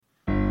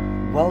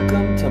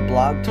Welcome to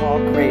Blog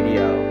Talk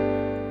Radio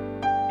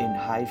in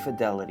high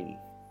fidelity.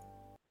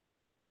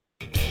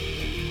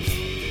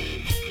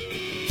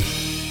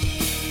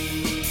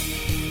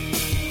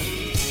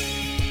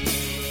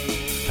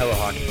 Hello,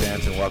 hockey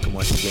fans, and welcome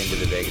once again to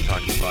the Vegas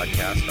Hockey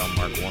Podcast. I'm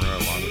Mark Warner,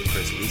 along with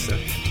Chris Lisa.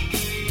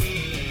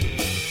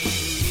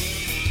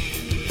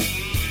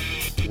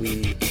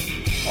 We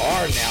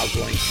are now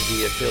going to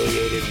be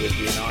affiliated with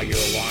the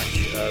inaugural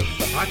launch of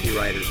the Hockey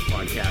Writers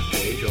podcast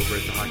page over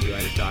at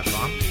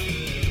thehockeywriters.com.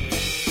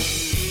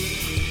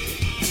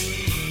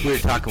 We were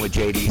talking with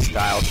J.D.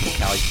 Stiles from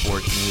Cali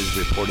Sports News,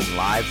 reporting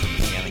live from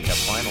the Stanley Cup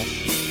Finals.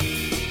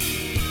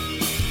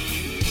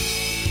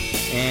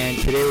 And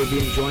today we're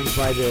being joined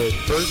by the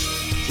first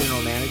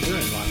general manager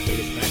in Las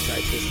Vegas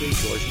franchise history,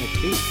 George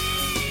McPhee.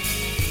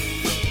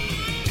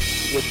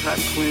 With Pat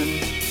Quinn,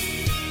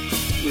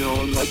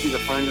 might be the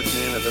finest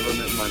man I've ever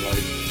met in my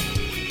life.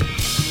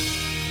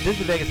 This is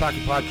the Vegas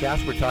Hockey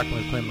Podcast. We're talking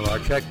with Clint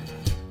Malarchuk.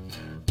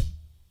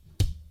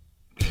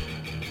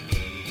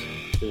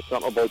 There's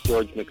something about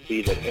George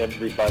McPhee that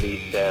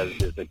everybody says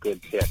is a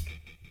good pick.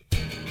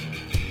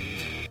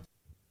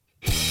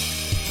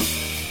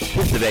 This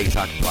is the Vegas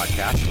Hockey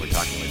Podcast, and we're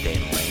talking with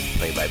Dana Lane,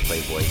 play-by-play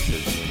voice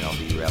of the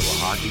UNLV Rebel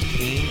hockey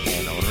team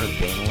and owner of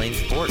Dana Lane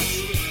Sports.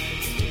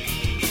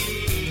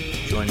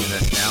 Joining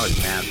us now is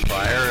Matt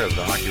Pryor of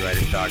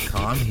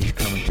thehockeywriters.com. He's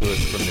coming to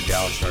us from the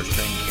Dallas Stars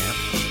training camp.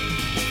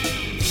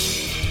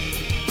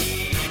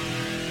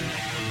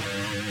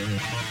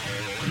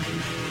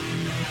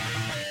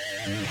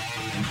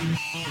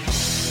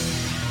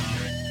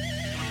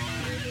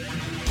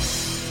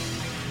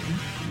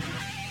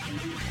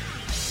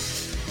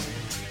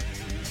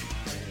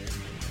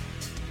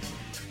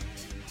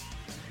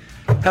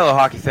 Hello,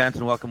 hockey fans,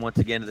 and welcome once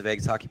again to the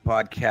Vegas Hockey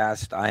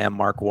Podcast. I am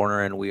Mark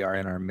Warner, and we are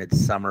in our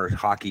midsummer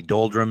hockey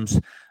doldrums.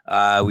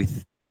 We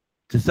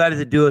decided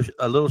to do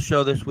a little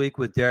show this week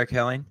with Derek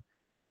Helling.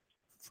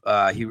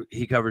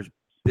 He covers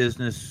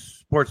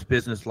sports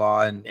business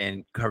law,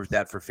 and covers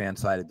that for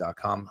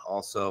Fansided.com.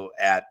 Also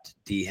at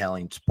D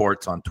Helling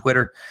Sports on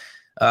Twitter.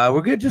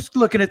 We're good, just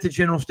looking at the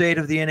general state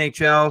of the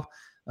NHL,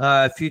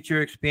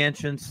 future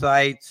expansion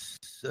sites,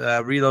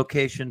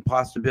 relocation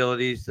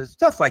possibilities,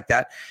 stuff like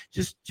that.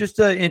 Just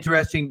an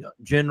interesting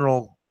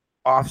general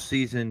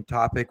off-season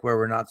topic where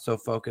we're not so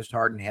focused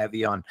hard and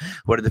heavy on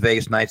what did the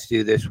Vegas Knights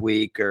do this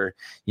week, or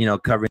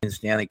covering the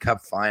Stanley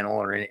Cup final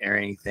or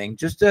anything.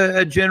 Just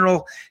a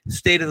general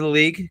state of the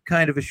league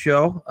kind of a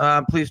show.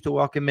 I'm pleased to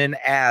welcome in,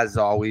 as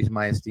always,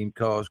 my esteemed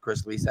co-host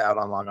Chris Lisa out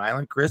on Long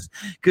Island. Chris,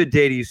 good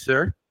day to you,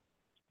 sir.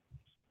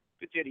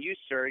 Good day to you,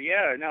 sir.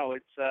 Yeah, no,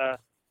 it's I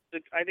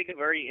think a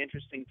very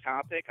interesting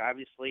topic.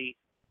 Obviously,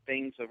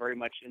 things are very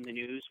much in the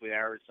news with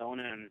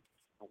Arizona and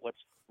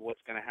what's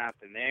going to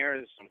happen there.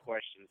 There's some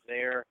questions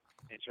there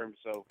in terms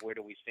of where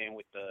do we stand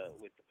with the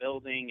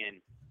building,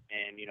 and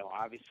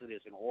obviously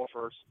there's an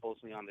offer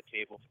supposedly on the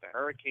table for the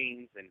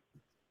Hurricanes, and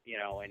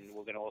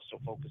we're going to also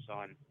focus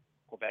on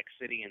Quebec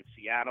City and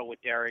Seattle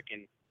with Derek,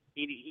 and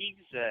he's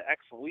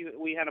excellent.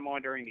 We had him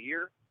on during the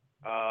year.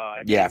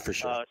 For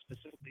sure.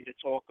 Specifically to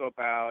talk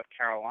about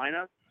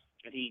Carolina,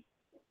 and he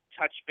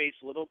touched base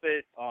a little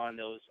bit on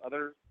those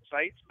other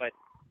sites, but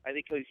I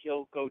think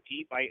he'll go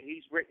deep.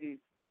 He's written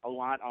a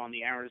lot on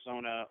the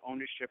Arizona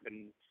ownership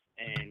and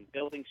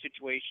building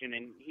situation,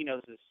 and he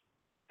knows this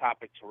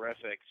topic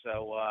terrific.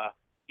 So,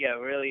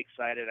 really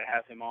excited to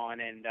have him on.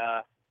 And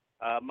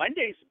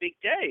Monday's a big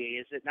day,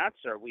 is it not,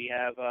 sir? We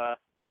have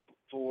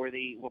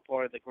we're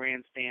part of the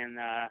Grandstand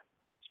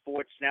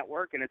Sports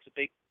Network, and it's a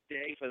big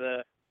day for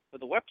the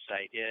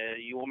website.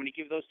 You want me to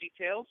give those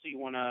details, or you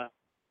want to?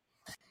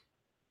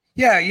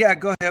 Yeah,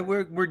 go ahead.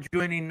 We're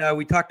joining.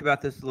 We talked about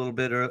this a little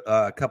bit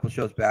a couple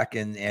shows back,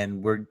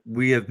 and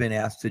we have been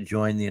asked to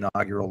join the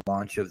inaugural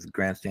launch of the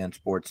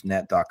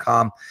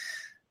grandstandsportsnet.com.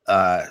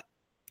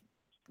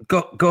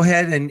 Go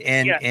ahead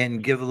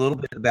and give a little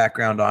bit of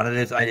background on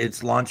it.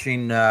 It's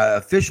launching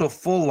official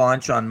full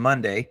launch on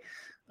Monday,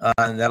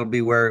 and that'll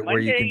be where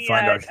you can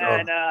find our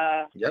show.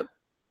 Yep.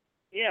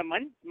 Yeah,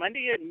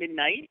 Monday at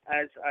midnight,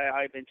 as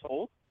I've been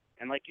told,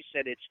 and like you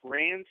said, it's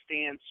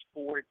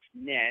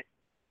grandstandsportsnet.com.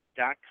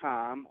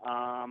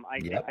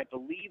 I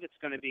believe it's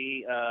going to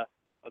be a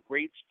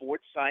great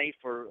sports site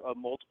for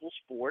multiple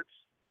sports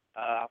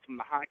from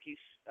the hockey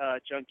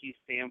junkie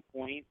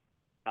standpoint.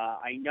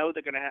 I know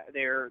they're going to have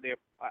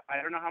I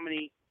don't know how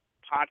many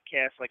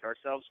podcasts like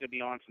ourselves are going to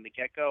be on from the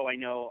get-go. I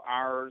know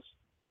ours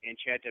and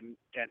Chad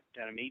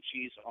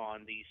Danamici's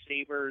on the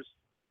Sabres,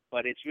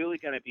 but it's really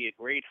going to be a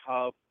great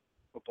hub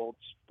for both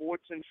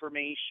sports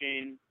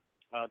information,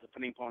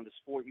 depending upon the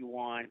sport you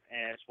want,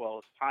 as well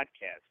as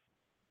podcasts.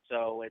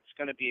 So it's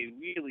going to be a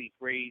really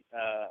great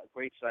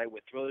site.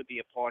 We're thrilled to be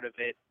a part of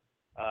it.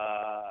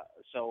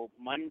 So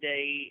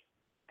Monday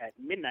at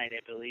midnight, I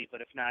believe,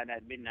 but if not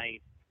at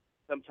midnight,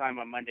 sometime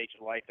on Monday,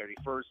 July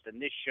 31st,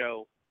 and this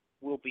show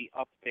will be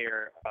up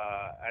there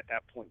at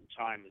that point in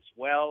time as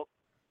well.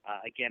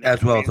 Again,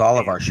 as well as all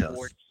of our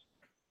shows.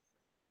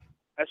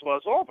 As well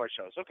as all of our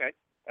shows. Okay.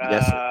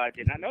 Yes, sir. I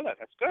did not know that.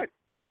 That's good.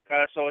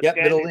 So it's yep,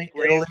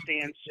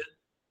 Grandstand.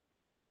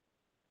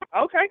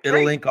 Okay, It'll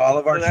great. link all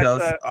of our So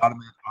that's shows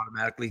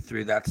automatically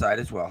through that site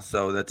as well.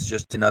 So that's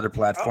just another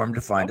platform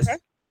to find okay. us.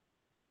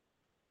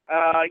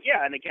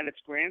 Yeah, and again,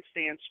 it's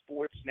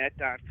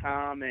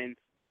grandstandsportsnet.com, and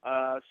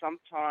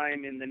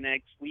sometime in the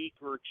next week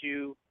or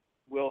two,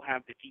 we'll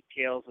have the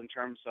details in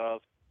terms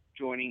of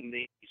joining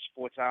the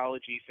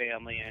Sportsology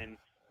family and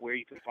where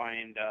you can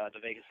find the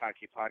Vegas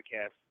Hockey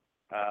Podcast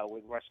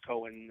with Russ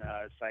Cohen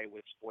site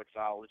with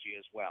Sportsology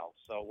as well.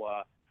 So,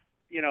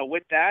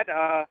 with that,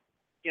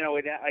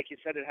 like you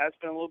said, it has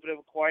been a little bit of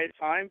a quiet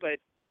time, but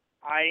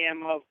I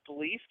am of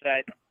belief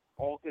that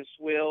August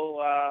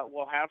will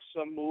have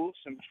some moves,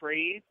 some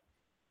trades,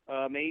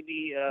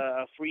 maybe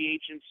a free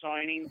agent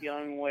signing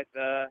dealing with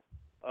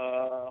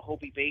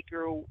Hobie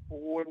Baker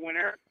Award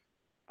winner.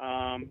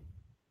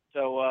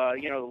 The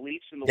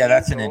Leafs and the Yeah, Wings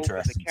that's an are over the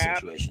interesting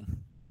cap. situation.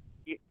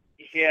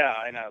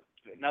 Yeah, and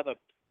another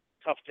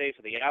tough day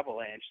for the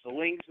Avalanche. The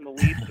Wings and the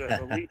Leafs are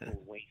The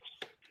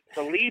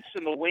Leafs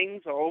and the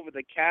Wings are over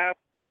the cap.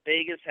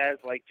 Vegas has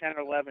like 10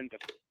 or 11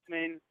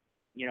 defensemen.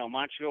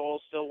 Montreal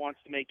still wants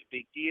to make a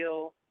big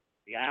deal.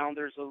 The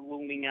Islanders are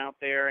looming out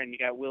there, and you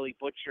got Willie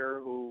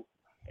Butcher, who,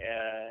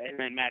 and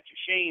then Matt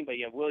Duchene, but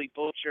you have Willie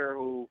Butcher,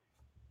 who,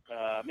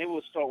 maybe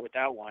we'll start with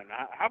that one.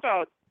 How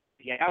about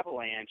the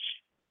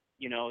Avalanche?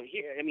 You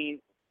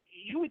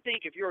would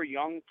think if you're a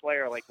young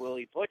player like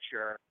Willie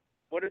Butcher,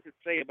 what does it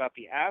say about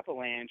the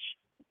Avalanche,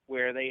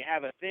 where they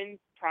have a thin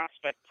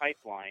prospect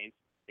pipeline?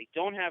 They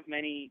don't have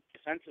many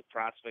defensive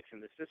prospects in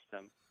the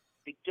system.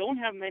 They don't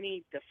have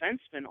many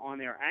defensemen on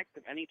their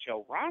active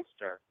NHL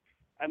roster.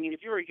 I mean,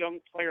 if you're a young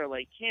player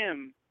like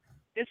him,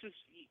 this is,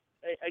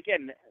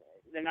 again,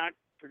 they're not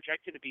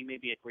projected to be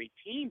maybe a great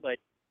team, but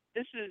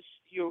this is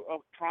a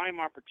prime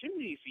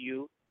opportunity for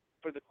you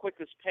for the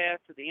quickest path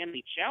to the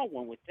NHL,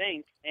 one would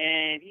think.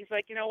 And he's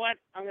like, you know what?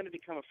 I'm going to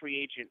become a free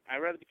agent. I'd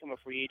rather become a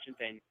free agent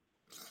than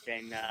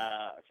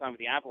some of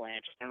the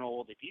Avalanche. I don't know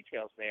all the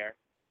details there.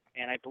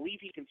 And I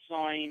believe he can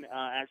sign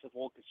as of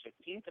August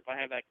 15th, if I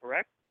have that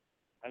correct.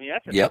 I mean,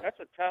 that's a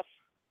tough.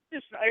 The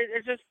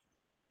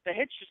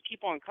hits just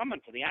keep on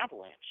coming for the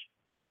Avalanche.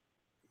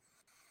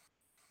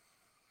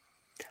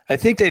 I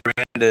think they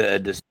ran a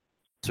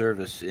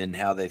disservice in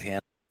how they've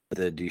handled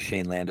the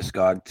Duchene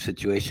Landeskog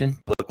situation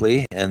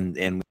publicly,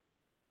 and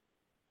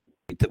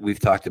we've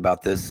talked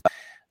about this.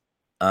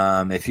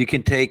 If you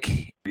can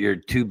take your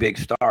two big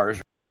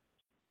stars,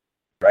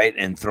 right,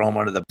 and throw them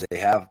under they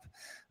have,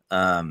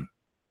 and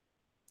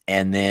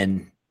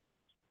then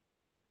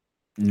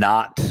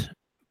not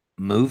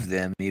move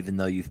them, even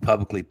though you've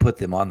publicly put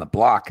them on the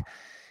block,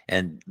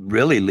 and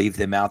really leave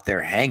them out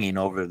there hanging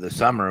over the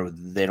summer.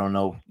 They don't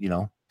know,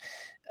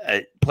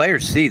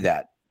 players see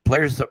that.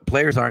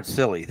 Players aren't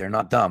silly. They're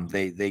not dumb.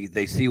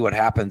 They see what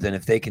happens, and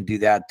if they can do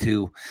that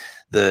to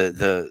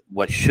the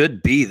what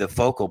should be the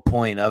focal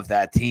point of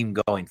that team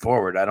going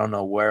forward, I don't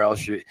know where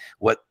else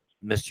what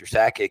Mr.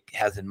 Sakic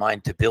has in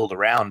mind to build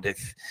around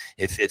if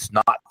it's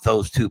not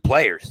those two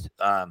players.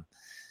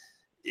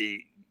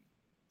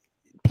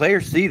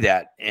 Players see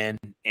that, and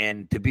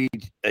to be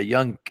a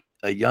young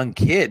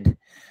kid,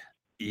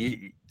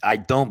 I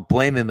don't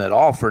blame him at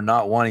all for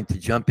not wanting to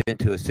jump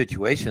into a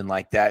situation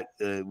like that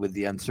with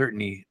the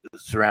uncertainty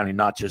surrounding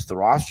not just the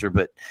roster,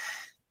 but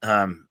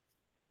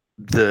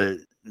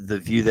the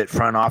view that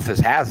front office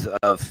has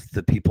of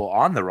the people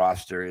on the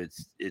roster.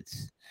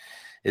 It's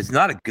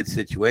not a good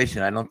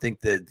situation. I don't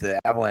think that the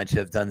Avalanche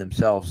have done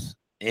themselves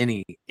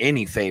any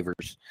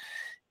favors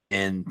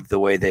in the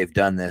way they've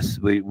done this.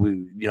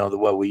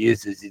 What we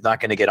use is he's not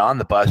going to get on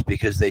the bus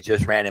because they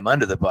just ran him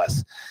under the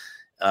bus.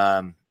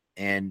 And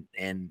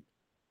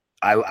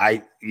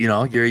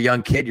you're a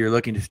young kid, you're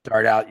looking to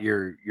start out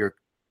your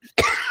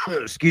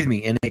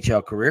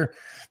NHL career.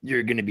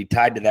 You're going to be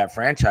tied to that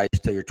franchise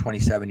till you're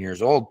 27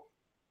 years old.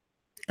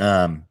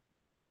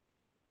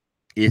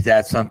 Is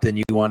that something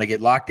you want to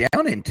get locked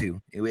down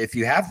into? If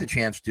you have the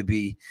chance to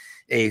be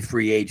a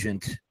free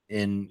agent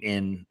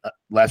in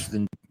less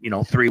than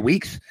 3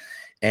 weeks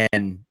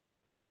and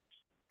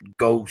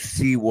go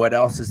see what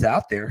else is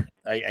out there,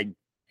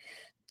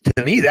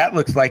 to me that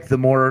looks like the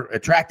more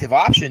attractive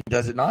option,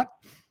 does it not?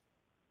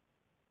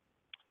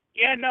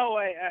 Yeah, no,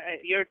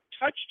 you're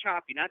touch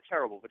choppy, not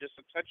terrible, but just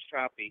a touch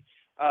choppy.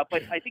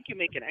 But I think you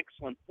make an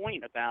excellent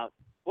point about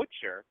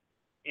Butcher,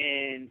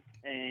 and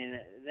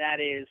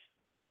that is,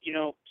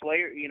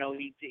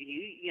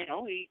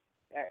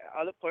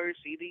 other players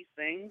see these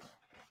things,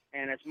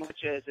 and as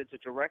much as it's a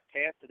direct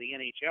path to the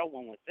NHL,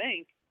 one would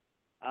think,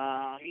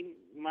 he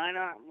might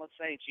not, let's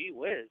say, gee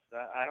whiz,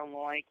 I don't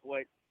like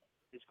what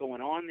is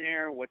going on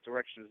there. What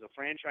direction is the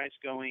franchise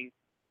going?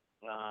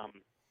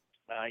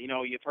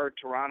 You've heard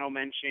Toronto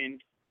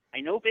mentioned.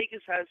 I know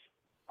Vegas has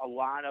a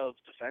lot of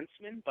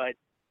defensemen, but,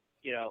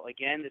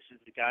 again, this is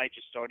the guy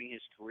just starting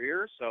his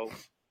career. So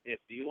if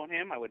you want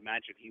him, I would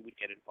imagine he would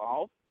get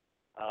involved.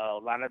 A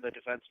lot of the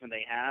defensemen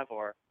they have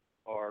are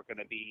going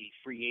to be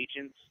free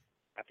agents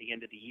at the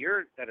end of the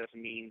year. That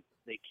doesn't mean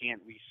they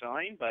can't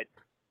re-sign, but,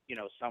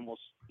 some will,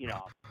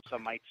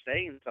 some might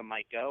stay and some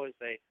might go as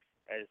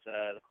as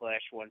the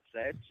Clash once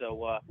said.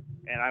 So,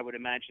 and I would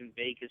imagine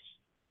Vegas,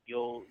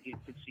 you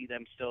could see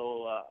them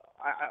still.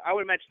 I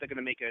would imagine they're going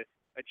to make a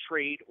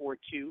trade or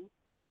two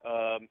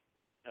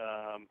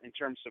in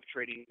terms of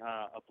trading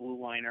a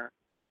blue liner.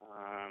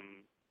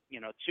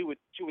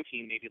 To a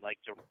team maybe like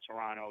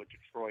Toronto or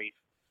Detroit.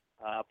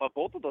 But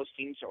both of those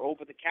teams are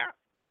over the cap,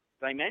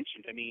 as I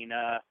mentioned. I mean,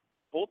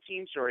 both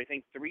teams are, I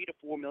think, $3 to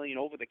 $4 million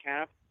over the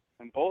cap,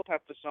 and both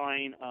have to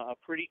sign a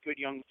pretty good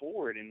young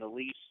forward in the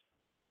Leafs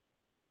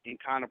in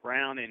Connor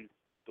Brown, and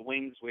the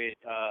Wings with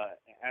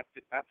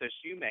after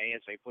Sume,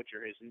 as I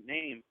butcher his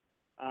name.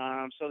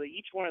 So that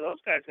each one of those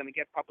guys is going to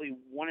get probably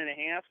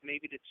 $1.5,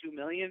 maybe to $2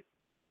 million.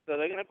 So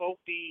they're going to both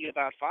be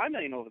about $5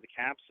 million over the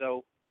cap.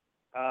 So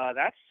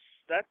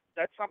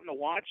that's something to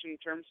watch in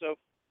terms of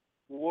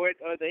what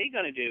are they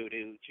going to do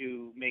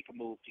to make a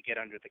move to get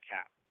under the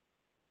cap.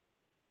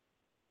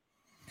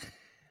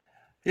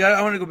 Yeah,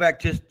 I want to go back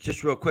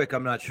just real quick.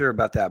 I'm not sure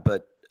about that,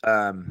 but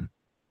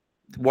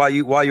while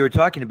you were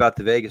talking about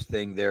the Vegas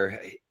thing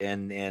there,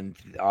 and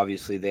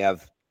obviously they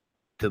have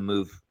to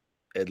move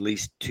at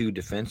least 2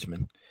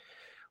 defensemen.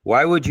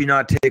 Why would you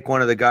not take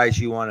one of the guys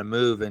you want to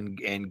move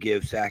and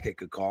give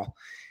Sakic a call?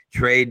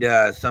 Trade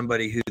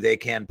somebody who they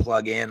can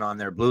plug in on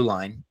their blue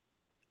line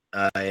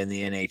in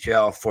the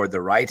NHL for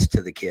the rights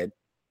to the kid,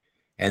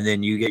 and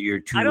then you get your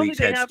 2 weeks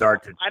head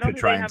start to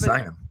try and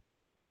sign him.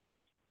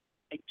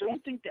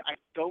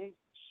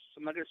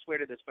 I'm not going to swear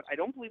to this, but I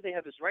don't believe they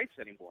have his rights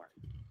anymore.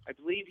 I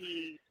believe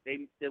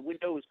the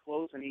window is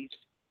closed, and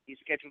he's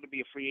scheduled to be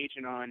a free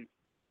agent on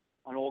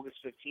August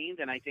 15th.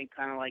 And I think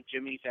kind of like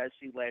Jimmy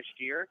Vesey last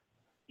year,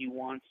 he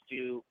wants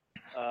to,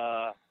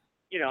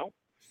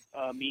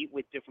 meet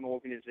with different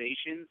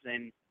organizations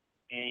and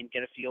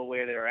get a feel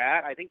where they're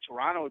at. I think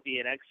Toronto would be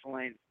an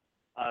excellent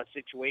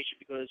situation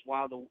because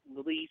while the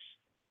Leafs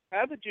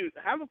have a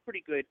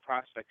pretty good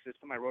prospect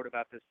system, I wrote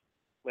about this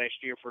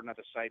last year for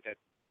another site that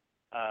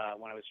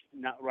when I was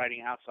not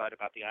writing outside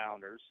about the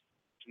Islanders,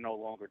 which I'm no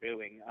longer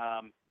doing.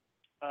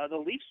 The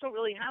Leafs don't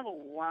really have a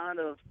lot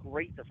of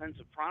great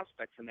defensive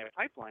prospects in their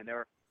pipeline.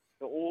 They're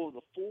all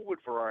the forward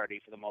variety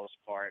for the most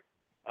part,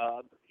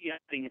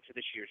 heading into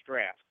this year's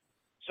draft.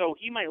 So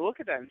he might look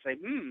at that and say,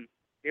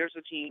 there's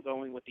a team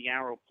going with the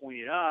arrow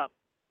pointed up,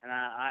 and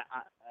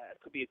it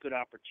could be a good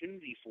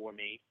opportunity for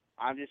me.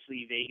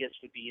 Obviously, Vegas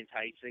would be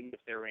enticing if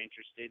they're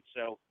interested.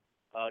 So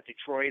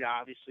Detroit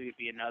obviously would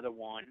be another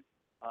one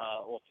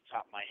off the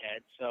top of my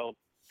head. So,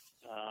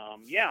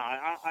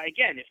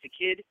 again, if the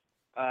kid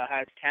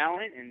has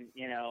talent and,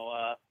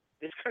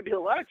 there's going to be a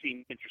lot of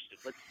teams interested.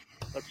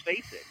 Let's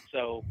face it.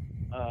 So,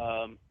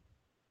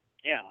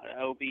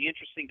 it'll be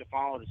interesting to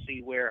follow to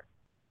see where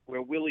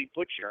Willie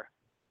Butcher,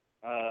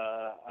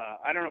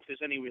 I don't know if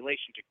there's any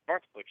relation to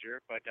Garth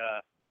Butcher, but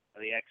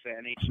the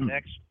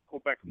ex-NHL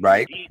Quebec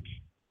right.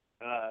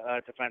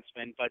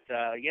 Defenseman. But,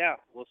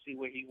 we'll see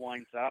where he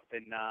winds up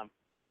and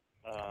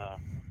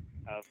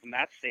from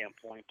that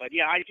standpoint. But,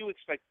 I do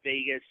expect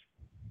Vegas.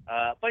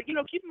 But,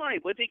 keep in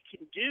mind, what they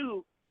can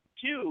do,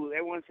 too,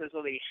 everyone says,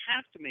 they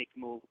have to make a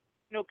move.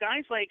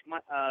 Guys like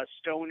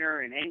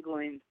Stoner and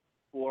Englund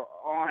who are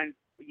on,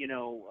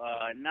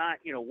 not,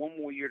 one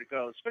more year to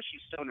go, especially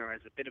Stoner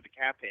has a bit of a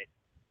cap hit.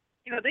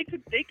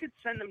 They could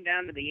send them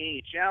down to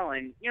the AHL,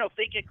 and, if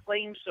they get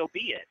claims, so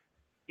be it.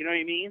 You know what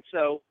I mean?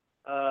 So,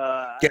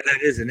 that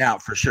is an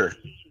out for sure.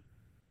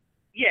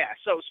 Yeah,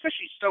 so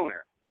especially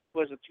Stoner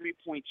was a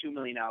 $3.2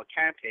 million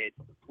cap hit,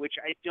 which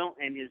I don't,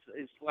 and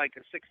is like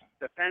a sixth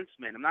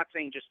defenseman. I'm not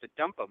saying just to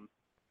dump him,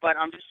 but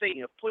I'm just saying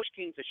if push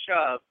came to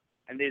shove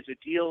and there's a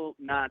deal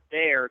not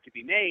there to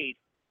be made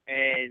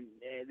and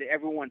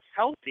everyone's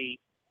healthy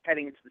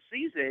heading into the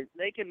season,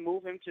 they can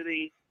move him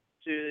to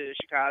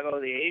Chicago,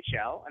 the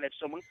AHL, and if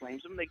someone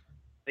claims him,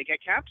 they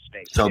get cap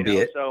space. So be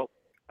it. So,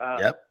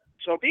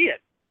 so be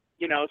it.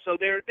 So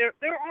there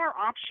are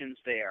options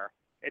there.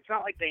 It's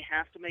not like they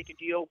have to make a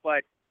deal,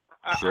 but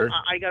sure.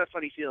 I got a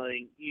funny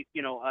feeling,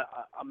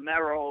 a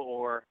Merrill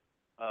or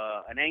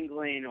an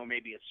Englund or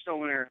maybe a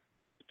Stoner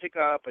to pick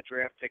up a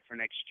draft pick for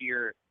next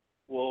year.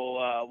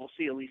 We'll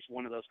see at least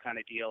one of those kind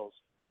of deals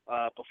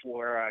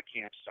before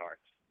camp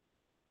starts.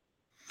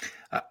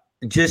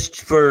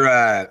 Just for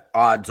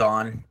odds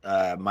on,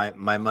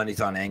 my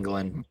money's on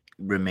Englund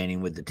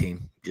remaining with the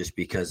team just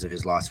because of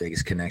his Las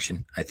Vegas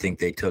connection. I think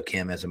they took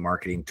him as a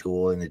marketing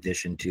tool in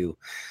addition to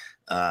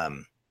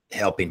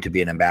helping to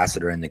be an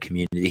ambassador in the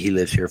community. He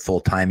lives here full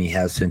time. He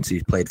has since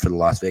he played for the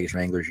Las Vegas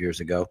Wranglers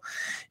years ago.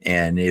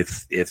 And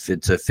if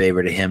it's a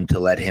favor to him to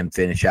let him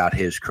finish out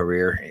his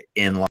career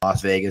in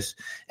Las Vegas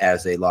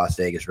as a Las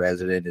Vegas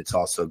resident, it's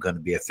also going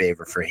to be a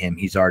favor for him.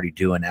 He's already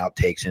doing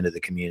outtakes into the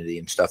community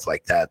and stuff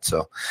like that.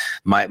 So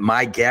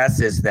my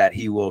guess is that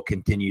he will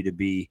continue to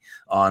be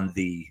on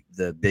the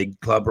big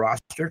club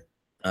roster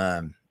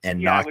and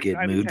not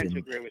get moved. And,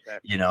 agree with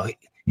that.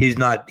 He's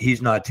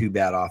not too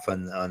bad off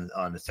on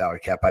the salary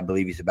cap. I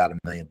believe he's about $1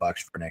 million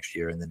for next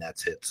year, and then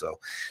that's it. So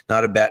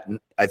not a bad.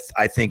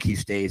 I think he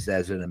stays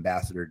as an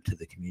ambassador to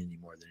the community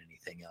more than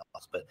anything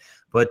else.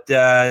 But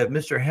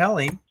Mr.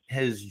 Helling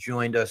has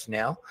joined us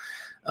now.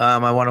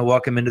 I want to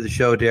welcome into the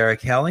show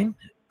Derek Helling.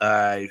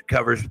 He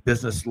covers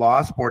business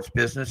law, sports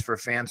business for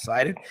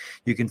Fansided.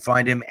 You can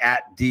find him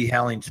at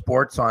Helling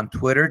Sports on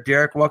Twitter.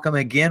 Derek, welcome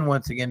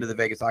once again to the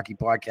Vegas Hockey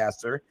Podcast,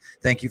 sir.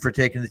 Thank you for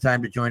taking the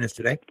time to join us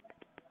today.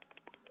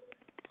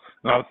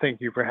 Well, thank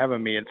you for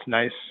having me. It's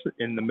nice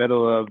in the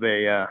middle of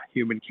a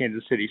humid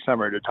Kansas City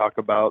summer to talk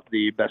about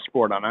the best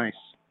sport on ice.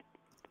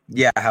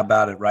 Yeah, how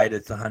about it, right?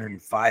 It's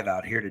 105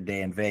 out here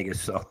today in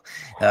Vegas, so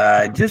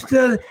it's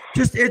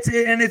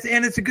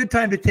a good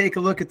time to take a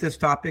look at this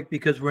topic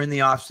because we're in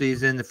the off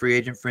season. The free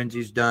agent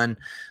frenzy's done.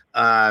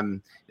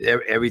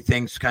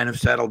 Everything's kind of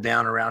settled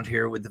down around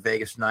here with the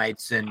Vegas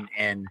Knights,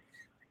 and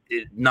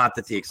not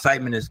that the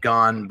excitement is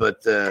gone,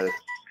 but the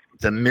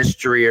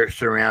mystery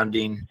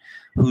surrounding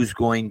who's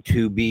going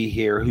to be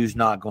here, who's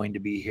not going to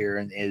be here,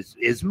 and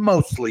is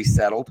mostly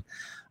settled.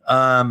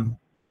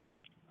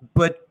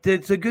 But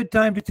it's a good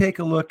time to take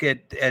a look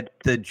at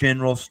the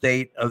general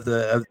state of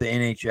the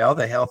NHL,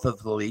 the health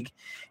of the league,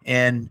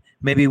 and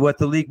maybe what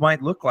the league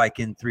might look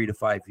like in 3 to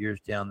 5 years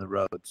down the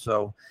road.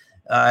 So,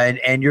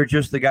 and you're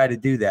just the guy to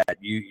do that.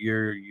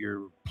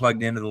 You're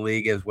plugged into the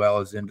league as well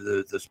as into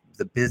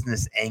the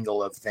business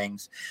angle of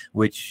things,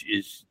 which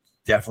is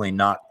definitely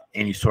not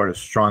any sort of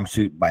strong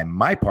suit by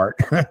my part.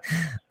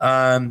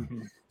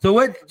 So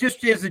what,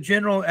 just as a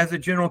general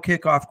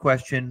kickoff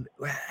question,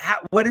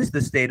 what is the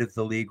state of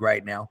the league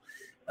right now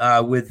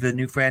with the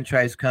new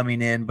franchise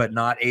coming in, but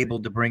not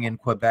able to bring in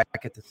Quebec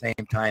at the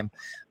same time?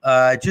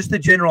 Just the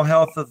general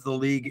health of the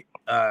league.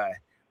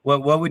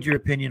 What would your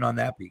opinion on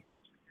that be?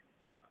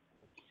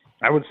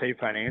 I would say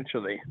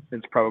financially,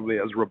 it's probably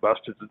as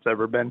robust as it's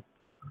ever been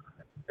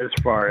as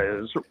far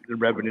as the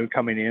revenue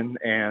coming in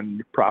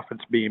and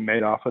profits being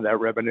made off of that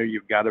revenue.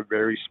 You've got a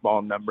very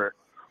small number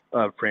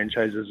of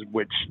franchises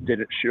which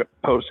didn't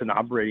post an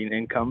operating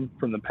income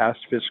from the past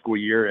fiscal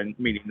year, and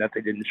meaning that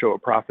they didn't show a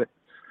profit.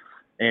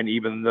 And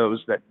even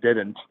those that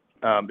didn't,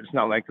 it's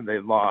not like they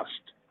lost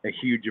a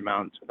huge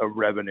amount of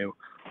revenue.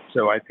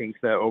 So I think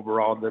that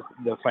overall the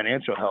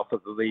financial health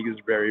of the league is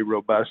very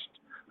robust.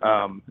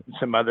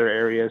 Some other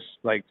areas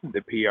like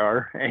the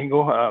PR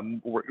angle,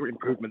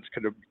 improvements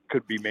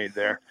could be made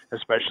there,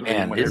 especially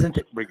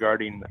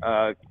regarding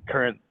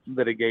current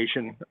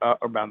litigation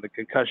around the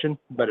concussion.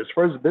 But as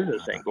far as the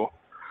business angle,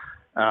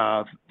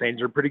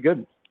 things are pretty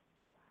good.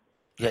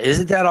 Yeah,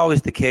 isn't that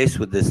always the case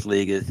with this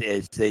league?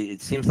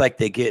 It seems like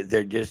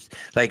they're just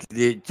like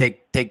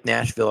take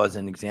Nashville as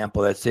an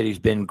example. That city's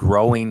been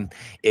growing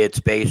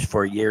its base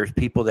for years.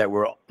 People that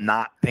were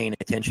not paying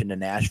attention to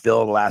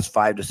Nashville the last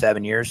 5 to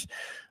 7 years,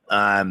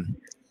 and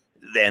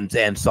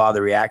saw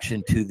the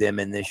reaction to them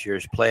in this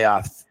year's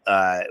playoff,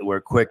 were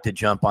quick to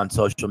jump on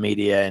social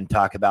media and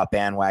talk about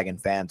bandwagon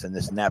fans and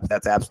this and that. But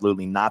that's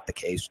absolutely not the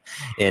case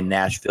in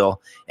Nashville,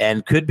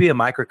 and could be a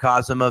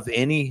microcosm of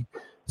any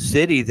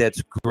city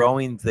that's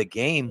growing the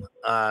game,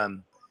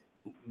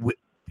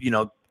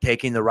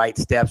 taking the right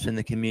steps in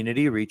the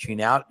community,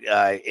 reaching out,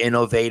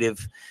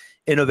 innovative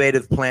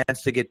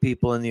plans to get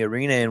people in the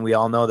arena. And we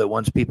all know that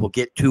once people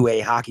get to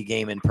a hockey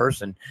game in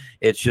person,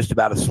 it's just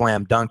about a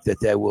slam dunk that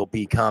they will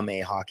become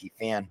a hockey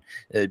fan,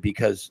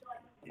 because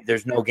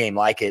there's no game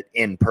like it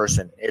in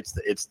person. It's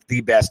the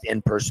best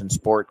in-person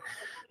sport,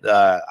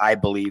 I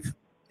believe,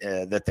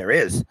 that there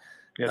is.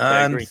 Yes,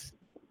 I agree.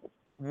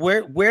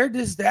 Where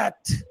does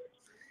that...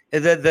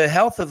 The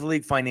health of the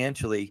league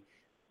financially,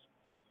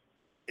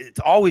 it's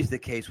always the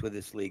case with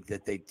this league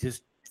that they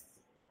just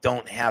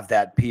don't have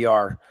that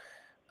PR,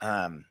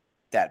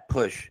 that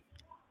push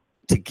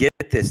to get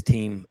this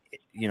team.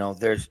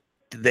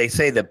 They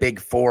say the big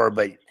four,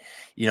 but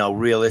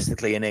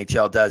realistically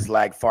NHL does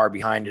lag far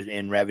behind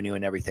in revenue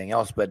and everything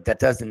else, but that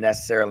doesn't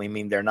necessarily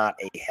mean they're not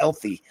a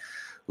healthy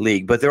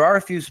league. But there are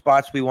a few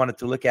spots we wanted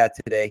to look at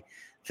today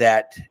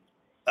that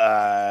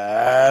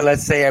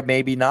let's say are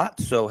maybe not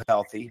so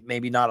healthy,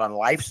 maybe not on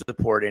life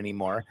support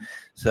anymore,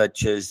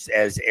 such as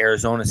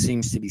Arizona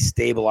seems to be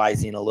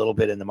stabilizing a little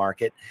bit in the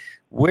market.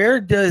 Where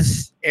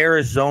does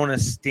Arizona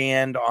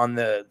stand on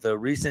the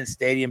recent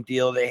stadium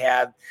deal they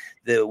had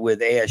with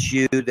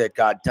ASU that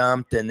got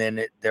dumped, and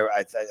then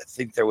I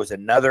think there was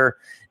another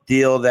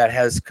deal that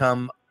has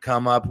come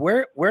up?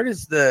 Where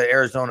does the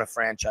Arizona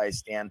franchise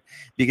stand?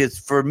 Because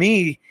for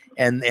me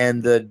and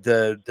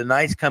the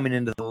Knights coming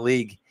into the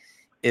league,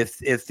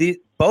 if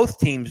both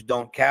teams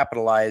don't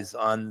capitalize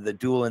on the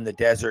duel in the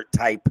desert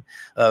type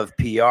of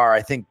PR,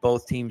 I think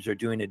both teams are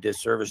doing a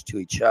disservice to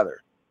each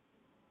other.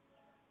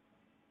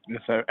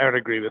 Yes, I would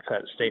agree with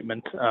that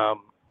statement.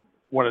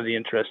 One of the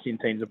interesting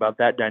things about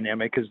that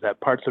dynamic is that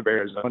parts of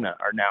Arizona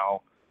are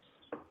now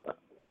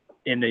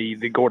in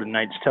the Golden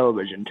Knights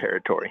television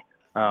territory.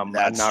 I'm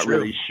not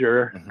really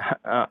sure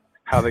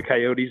how the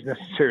Coyotes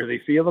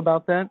necessarily feel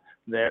about that.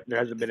 There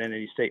hasn't been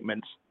any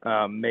statements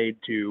made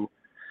to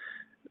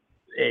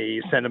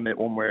a sentiment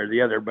one way or the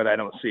other, but I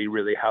don't see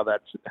really how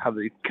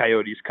the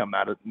Coyotes come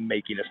out of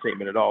making a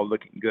statement at all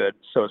looking good.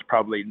 So it's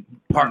probably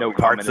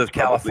parts of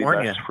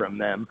California from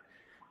them.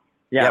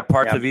 Yeah,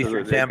 parts absolutely. of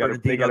Eastern San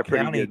Bernardino they got a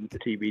pretty County.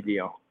 Good TV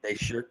deal. They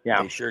sure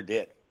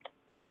did.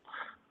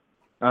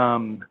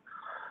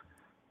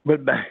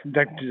 But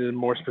back to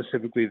more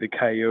specifically the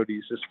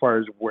Coyotes, as far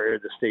as where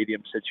the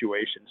stadium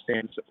situation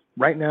stands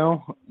right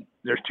now,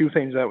 there's two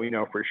things that we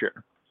know for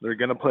sure. They're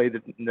going to play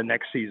the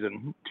next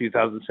season,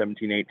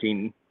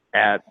 2017-18,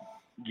 at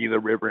Gila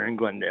River in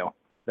Glendale.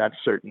 That's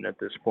certain at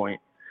this point.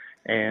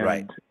 And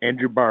Right.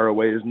 Andrew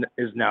Barroway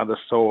is now the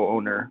sole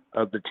owner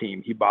of the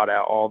team. He bought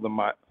out all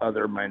the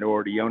other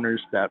minority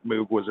owners. That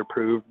move was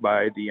approved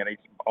by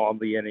all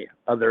the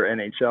other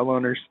NHL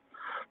owners.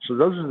 So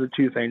those are the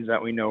two things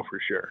that we know for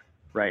sure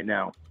right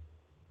now.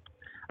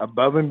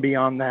 Above and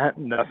beyond that,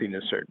 nothing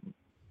is certain.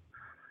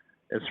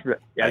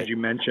 As you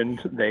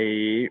mentioned,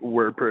 they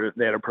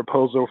had a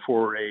proposal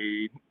for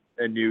a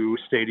new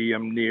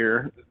stadium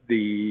near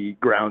the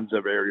grounds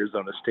of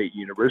Arizona State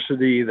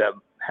University that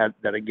had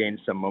gained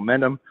some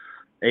momentum.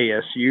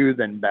 ASU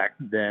then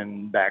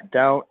backed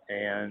out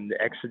and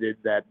exited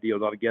that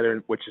deal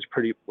altogether, which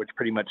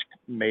pretty much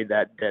made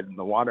that dead in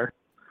the water.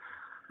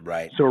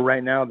 Right. So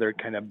right now they're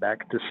kind of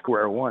back to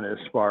square one as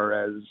far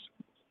as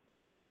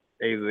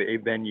a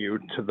venue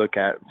to look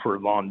at for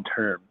long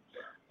term.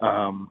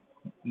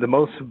 The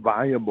most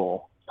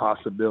viable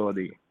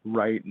possibility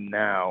right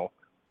now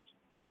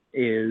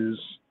is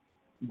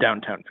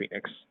downtown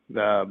Phoenix.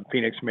 The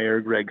Phoenix Mayor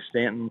Greg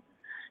Stanton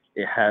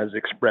has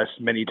expressed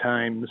many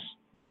times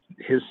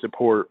his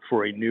support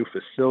for a new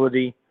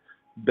facility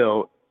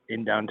built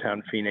in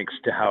downtown Phoenix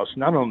to house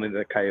not only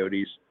the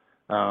Coyotes,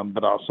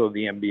 but also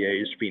the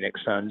NBA's Phoenix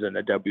Suns and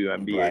the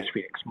WNBA's Right.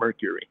 Phoenix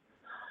Mercury.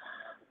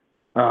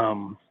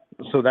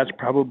 So that's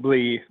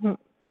probably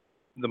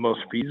the most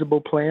feasible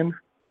plan,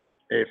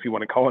 if you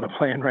want to call it a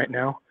plan right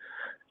now.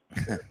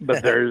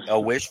 But there's a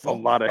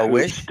lot of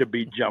hoops to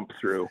be jumped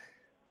through.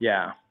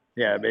 Yeah.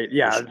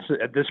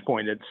 At this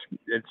point,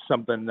 it's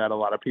something that a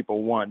lot of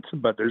people want,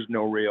 but there's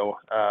no real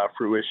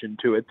fruition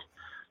to it.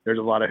 There's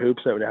a lot of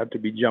hoops that would have to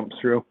be jumped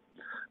through.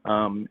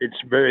 It's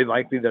very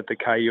likely that the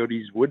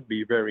Coyotes would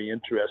be very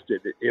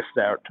interested if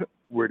that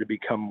were to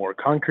become more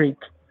concrete.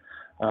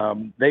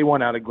 They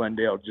want out of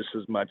Glendale just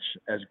as much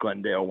as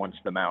Glendale wants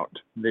them out.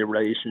 The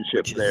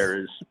relationship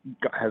there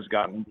has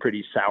gotten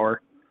pretty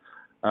sour.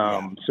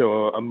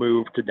 So a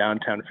move to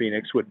downtown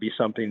Phoenix would be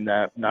something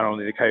that not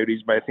only the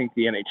Coyotes, but I think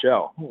the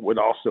NHL would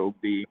also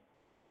be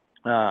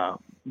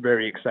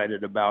very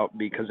excited about,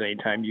 because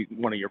anytime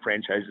one of your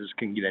franchises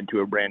can get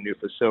into a brand new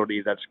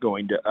facility, that's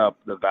going to up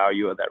the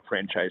value of that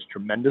franchise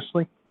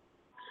tremendously.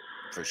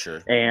 For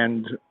sure.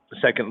 And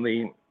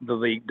secondly, the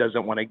league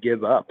doesn't want to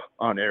give up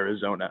on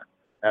Arizona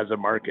as a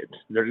market.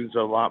 There's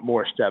a lot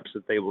more steps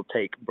that they will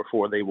take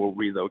before they will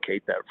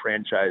relocate that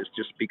franchise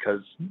just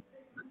because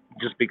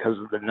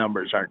of the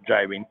numbers aren't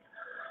jiving.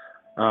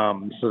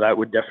 So that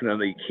would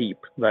definitely keep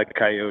the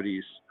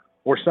Coyotes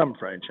or some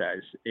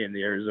franchise in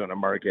the Arizona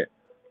market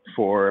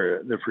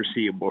for the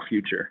foreseeable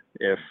future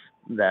if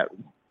that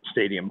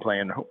stadium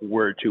plan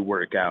were to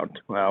work out.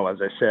 Well, as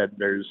I said,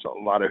 there's a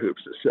lot of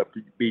hoops that have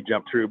to be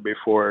jumped through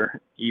before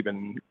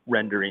even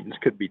renderings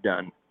could be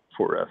done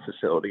for a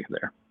facility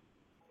there.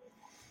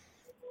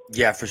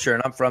 Yeah, for sure.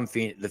 And I'm from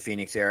the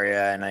Phoenix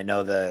area, and I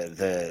know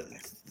the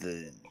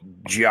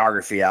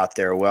geography out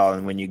there well.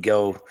 And when you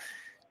go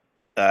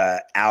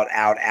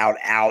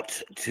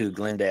out to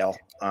Glendale,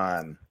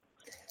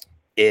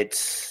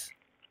 it's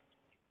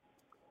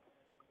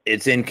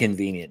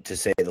inconvenient, to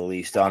say the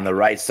least. On the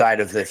right side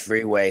of the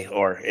freeway,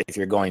 or if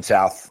you're going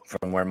south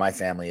from where my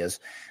family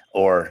is,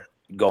 or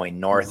going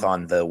north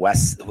on the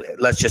west,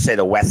 let's just say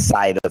the west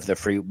side of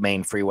the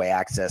main freeway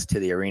access to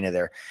the arena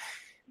there,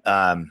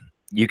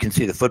 you can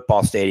see the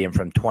football stadium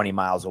from 20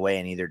 miles away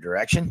in either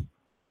direction.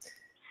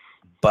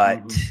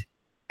 But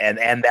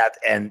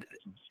and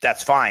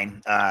that's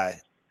fine.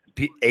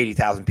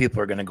 80,000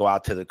 people are going to go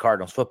out to the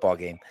Cardinals football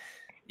game.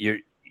 You're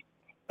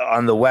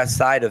on the west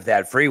side of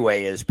that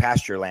freeway is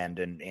pasture land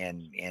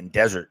and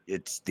desert.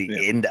 It's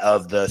the end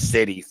of the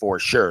city for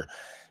sure.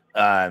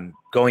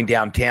 Going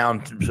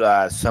downtown,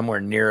 somewhere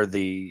near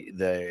the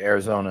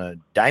Arizona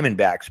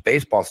Diamondbacks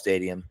baseball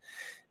stadium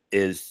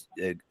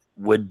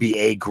would be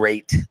a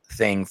great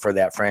thing for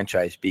that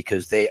franchise,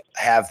 because they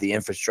have the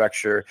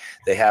infrastructure.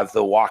 They have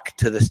the walk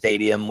to the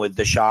stadium with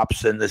the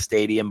shops and the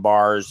stadium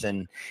bars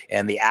and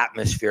the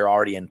atmosphere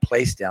already in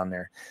place down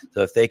there.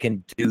 So if they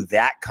can do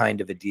that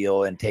kind of a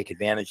deal and take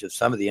advantage of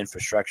some of the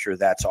infrastructure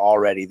that's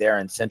already there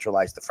and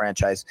centralize the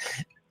franchise,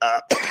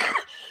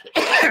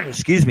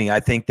 excuse me, I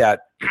think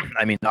that,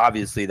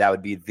 obviously that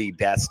would be the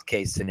best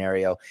case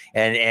scenario.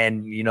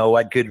 And you know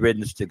what? Good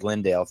riddance to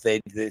Glendale.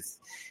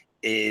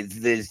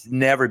 There's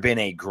never been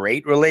a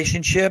great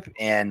relationship,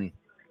 and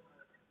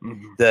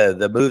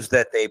the moves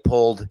that they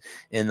pulled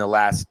in the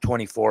last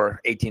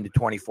 18 to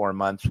 24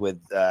 months with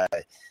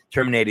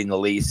terminating the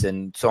lease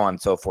and so on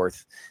and so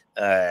forth,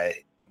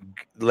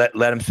 let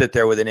them sit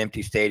there with an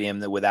empty stadium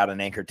without an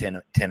anchor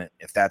tenant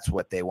if that's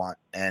what they want,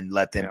 and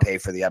let them pay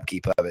for the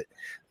upkeep of it.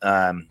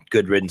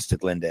 Good riddance to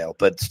Glendale.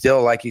 But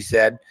still, like you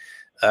said,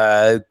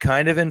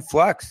 kind of in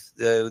flux.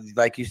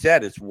 Like you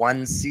said, it's a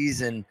 1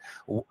 season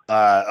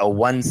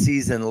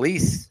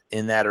lease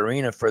in that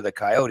arena for the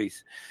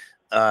Coyotes.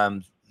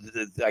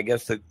 I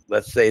guess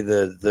let's say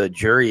the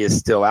jury is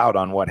still out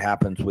on what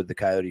happens with the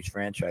Coyotes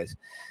franchise.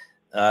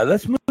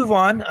 Let's move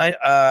on.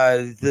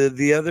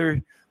 The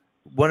other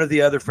one of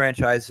the other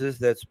franchises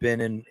that's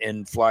been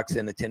in flux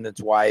in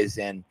attendance wise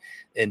and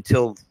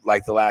until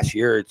like the last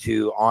year or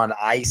two on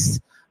ice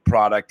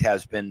product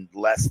has been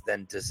less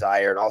than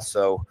desired.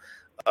 Also,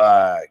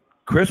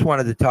 Chris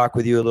wanted to talk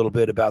with you a little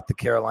bit about the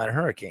Carolina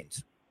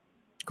Hurricanes.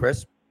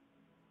 Chris?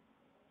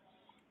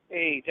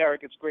 Hey,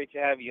 Derek, it's great to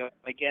have you.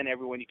 Again,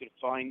 everyone, you can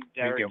find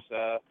Derek's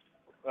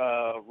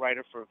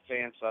writer for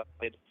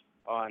Fansided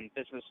on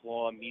business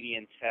law, media,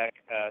 and tech.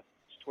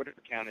 His Twitter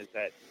account is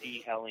at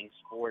Helling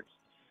Sports.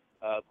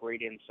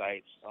 Great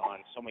insights on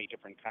so many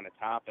different kind of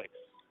topics.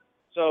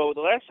 So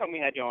the last time we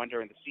had you on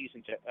during the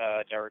season,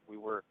 Derek, we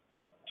were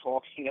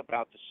talking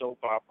about the soap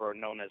opera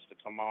known as the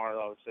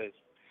Tomorrow. Says,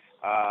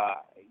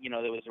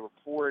 there was a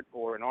report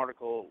or an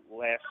article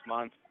last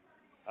month.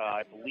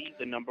 I believe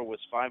the number was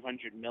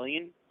 $500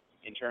 million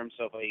in terms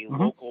of a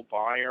local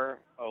buyer,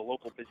 a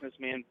local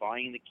businessman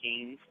buying the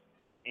Kings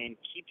and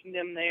keeping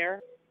them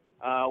there.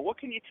 What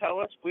can you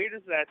tell us? Where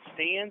does that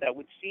stand? That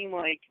would seem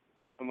like,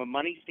 from a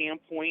money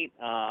standpoint,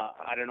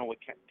 I don't know what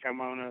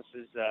Camarones'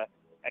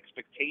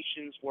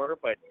 expectations were,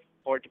 but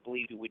hard to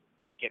believe it would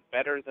get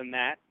better than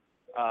that.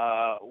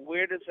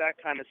 Where does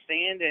that kind of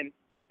stand?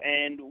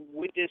 And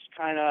would this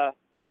kind of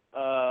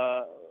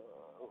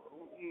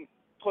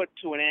put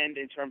to an end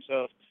in terms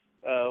of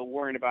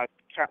worrying about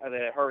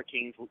the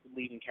Hurricanes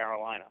leaving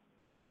Carolina?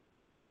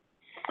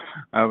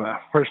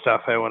 First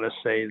off, I want to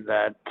say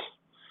that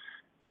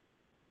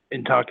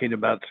in talking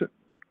about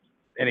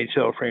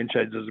NHL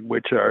franchises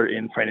which are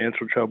in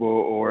financial trouble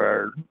or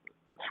are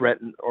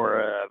threatened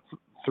or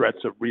threats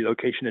of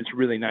relocation, it's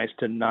really nice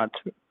to not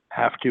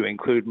have to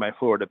include my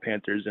Florida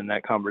Panthers in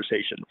that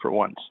conversation for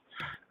once.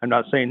 I'm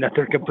not saying that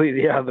they're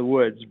completely out of the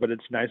woods, but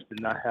it's nice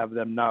to not have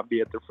them not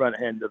be at the front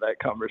end of that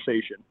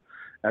conversation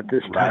at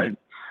this time.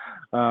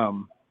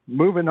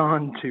 Moving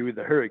on to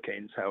the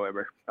Hurricanes,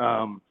 however,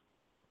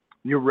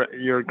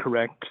 you're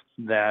correct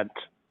that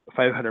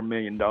 $500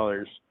 million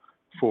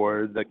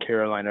for the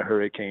Carolina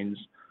Hurricanes,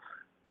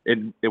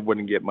 it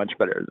wouldn't get much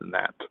better than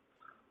that.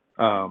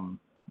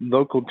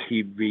 Local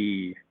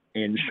TV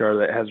in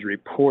Charlotte has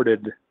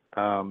reported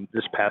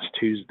this past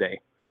Tuesday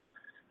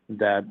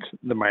that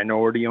the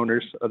minority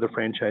owners of the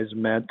franchise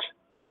met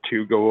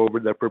to go over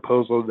the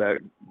proposal that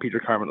Peter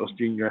Carmelos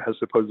Jr. has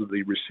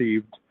supposedly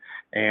received.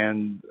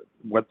 And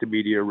what the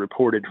media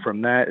reported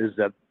from that is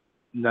that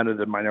none of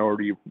the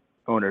minority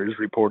owners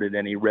reported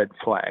any red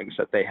flags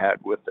that they had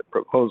with the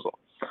proposal.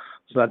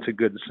 So that's a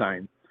good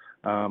sign.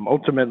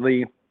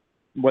 Ultimately,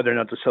 whether or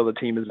not to sell the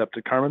team is up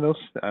to Carmelos.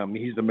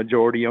 He's the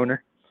majority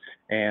owner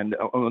and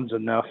owns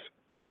enough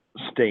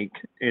stake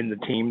in the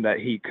team that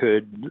he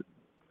could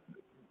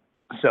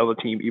sell the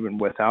team even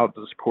without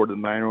the support of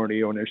the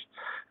minority owners.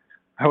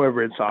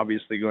 However, it's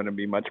obviously going to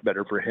be much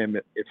better for him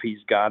if he's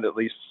got at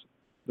least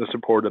the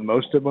support of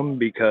most of them,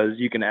 because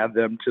you can add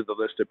them to the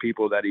list of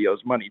people that he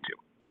owes money to.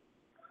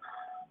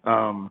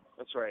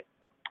 That's right.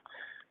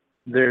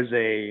 There's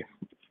a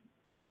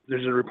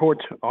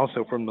report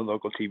also from the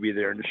local TV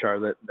there in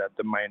Charlotte that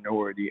the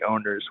minority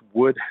owners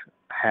would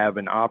have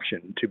an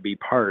option to be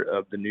part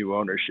of the new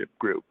ownership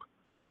group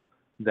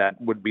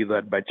that would be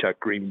led by Chuck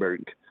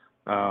Greenberg.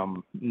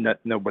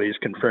 Nobody's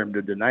confirmed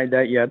or denied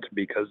that yet,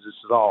 because this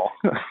is all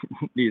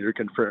neither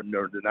confirmed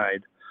nor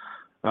denied.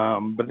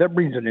 But that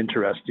brings an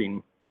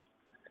interesting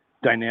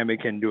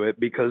dynamic into it,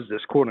 because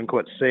this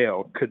quote-unquote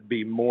sale could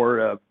be more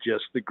of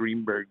just the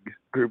Greenberg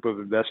group of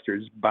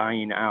investors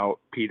buying out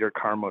Peter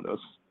Carmelos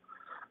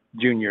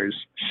Jr.'s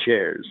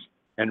shares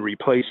and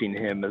replacing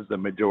him as the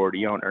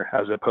majority owner,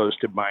 as opposed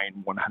to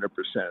buying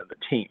 100% of the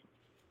team.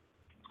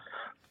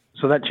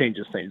 So that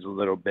changes things a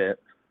little bit,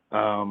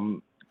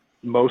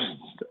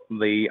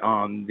 mostly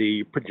on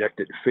the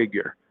projected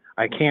figure.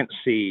 I can't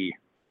see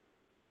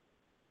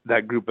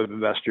that group of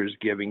investors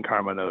giving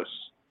Carmelos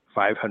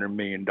 $500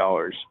 million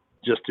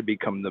just to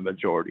become the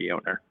majority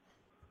owner.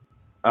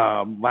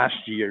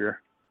 Last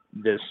year,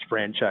 this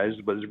franchise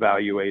was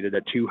valuated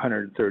at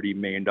 $230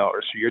 million.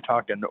 So you're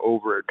talking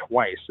over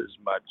twice as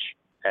much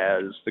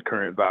as the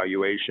current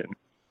valuation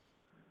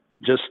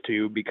just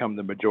to become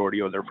the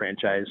majority owner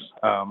franchise.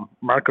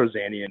 Marco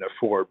Zanian of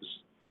Forbes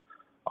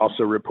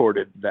also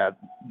reported that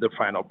the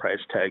final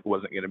price tag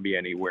wasn't going to be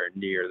anywhere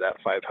near that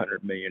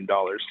 $500 million.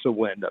 So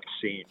we'll end up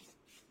seeing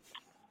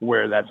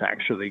where that's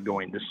actually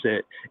going to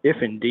sit, if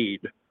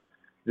indeed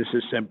this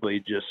is simply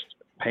just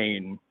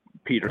paying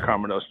Peter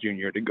Carmelos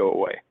Jr. to go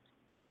away.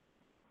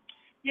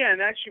 Yeah,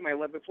 and actually,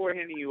 before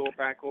handing you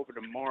back over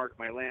to Mark,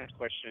 my last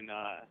question,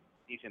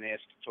 Ethan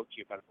asked to talk to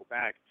you about it, go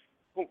back.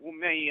 Well,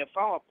 my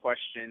follow-up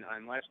question,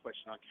 last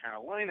question on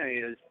Carolina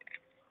is,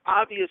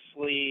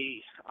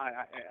 obviously,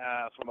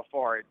 from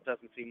afar, it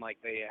doesn't seem like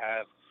they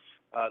have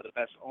the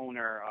best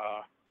owner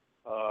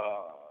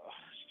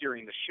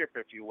steering the ship,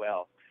 if you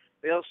will.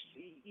 They'll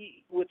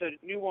see, with a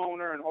new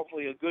owner, and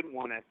hopefully a good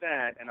one at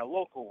that, and a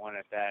local one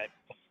at that,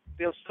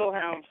 they'll still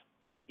have,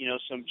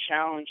 some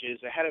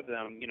challenges ahead of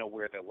them,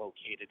 where they're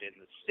located in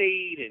the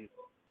state and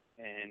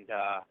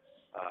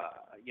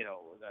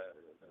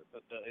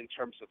in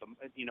terms of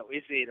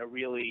is it a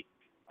really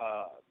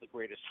the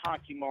greatest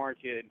hockey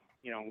market?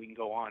 We can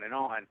go on and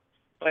on.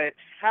 But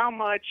how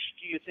much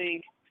do you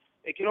think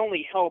it can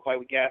only help, I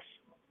would guess,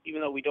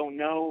 even though we don't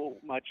know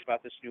much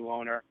about this new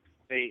owner,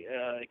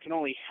 it can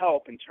only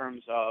help in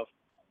terms of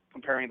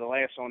comparing the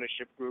last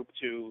ownership group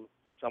to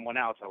someone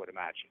else, I would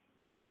imagine.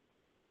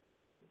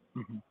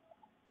 Mm-hmm.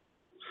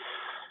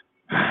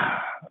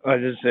 I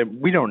just said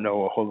we don't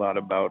know a whole lot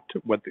about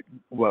what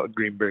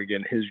Greenberg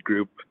and his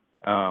group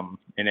and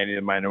any of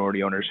the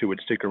minority owners who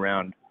would stick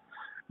around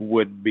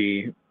would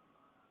be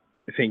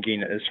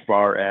thinking as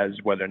far as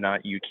whether or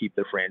not you keep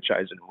the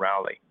franchise in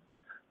Raleigh.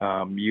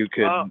 You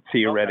could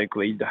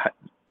theoretically,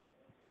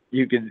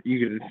 you could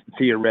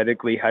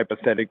theoretically,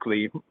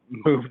 hypothetically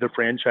move the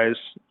franchise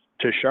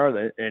to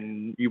Charlotte,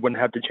 and you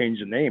wouldn't have to change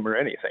the name or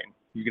anything.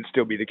 You could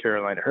still be the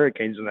Carolina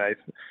Hurricanes,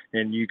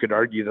 and you could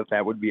argue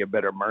that would be a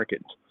better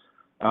market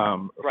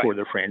for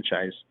the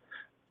franchise.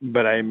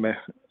 But I'm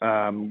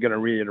going to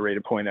reiterate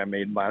a point I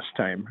made last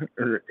time.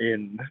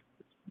 In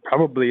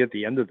probably at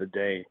the end of the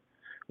day,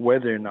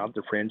 whether or not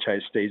the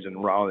franchise stays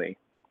in Raleigh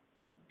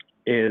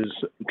is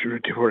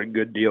for a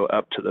good deal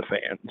up to the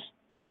fans.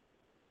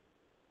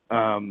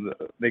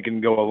 They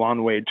can go a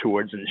long way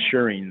towards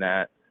ensuring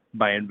that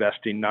by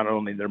investing not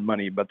only their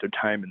money but their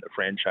time in the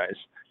franchise.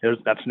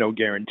 That's no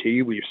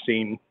guarantee. We've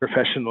seen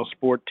professional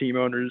sport team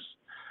owners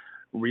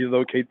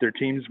relocate their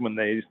teams when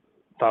they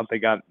thought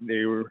they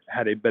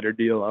had a better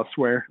deal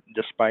elsewhere,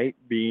 despite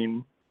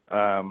being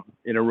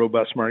in a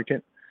robust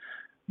market.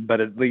 But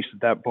at least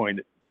at that point,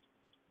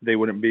 they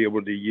wouldn't be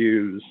able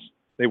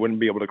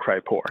to cry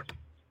poor.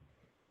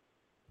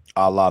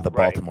 A la the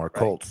Baltimore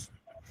Colts.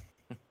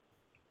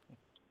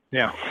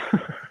 Yeah,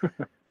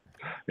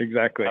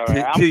 exactly.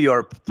 Right. To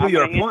your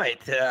point,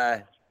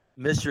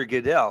 Mr.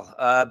 Goodell.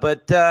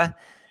 But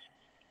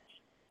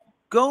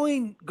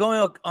going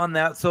on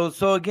that.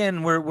 So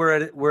again,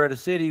 we're at a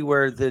city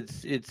where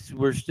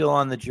we're still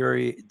on the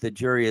jury. The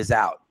jury is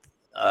out.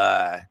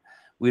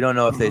 We don't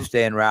know if they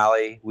stay in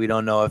Raleigh. We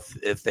don't know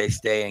if they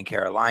stay in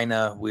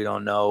Carolina. We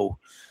don't know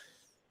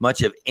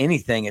much of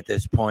anything at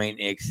this point,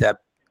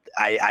 except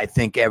I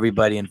think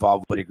everybody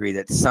involved would agree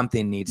that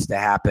something needs to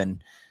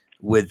happen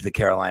with the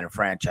Carolina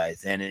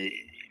franchise, and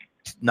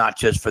not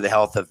just for the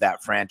health of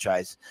that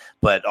franchise,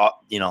 but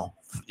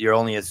you're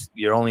only as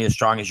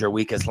strong as your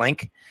weakest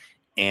link,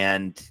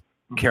 and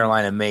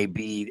Carolina may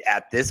be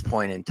at this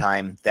point in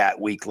time that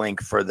weak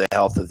link for the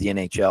health of the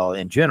NHL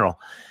in general.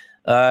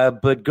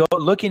 But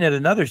looking at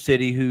another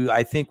city who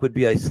I think would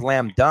be a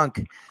slam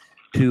dunk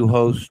to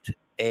host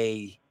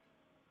a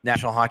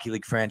National Hockey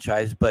League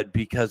franchise, but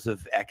because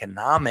of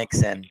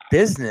economics and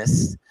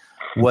business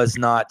was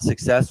not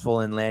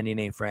successful in landing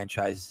a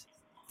franchise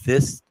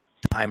this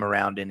time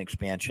around in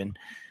expansion.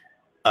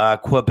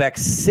 Quebec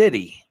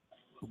City,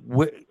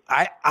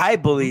 I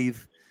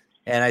believe,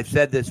 and I've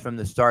said this from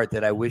the start,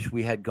 that I wish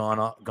we had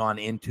gone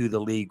into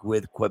the league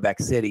with Quebec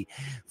City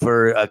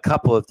for a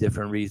couple of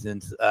different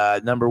reasons.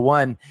 Number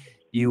one,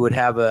 you would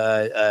have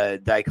a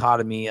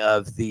dichotomy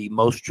of the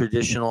most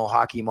traditional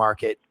hockey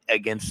market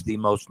against the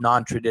most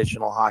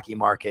non-traditional hockey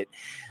market.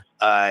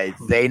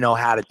 They know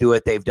how to do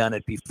it. They've done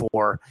it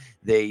before.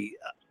 The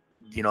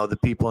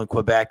people in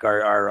Quebec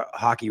are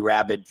hockey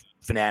rabid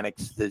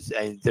fanatics.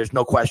 There's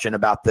no question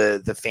about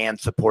the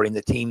fans supporting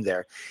the team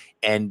there.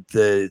 And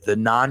the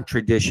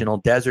non-traditional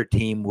desert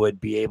team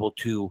would be able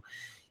to,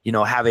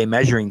 have a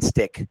measuring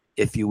stick,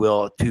 if you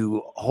will,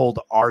 to hold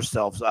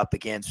ourselves up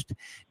against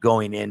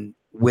going in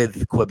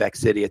with Quebec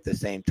City at the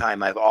same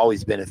time. I've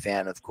always been a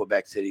fan of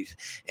Quebec City's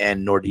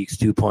and Nordiques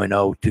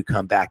 2.0 to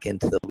come back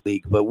into the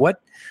league. But what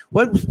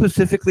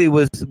specifically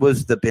was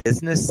the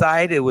business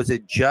side? Was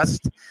it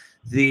just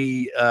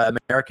the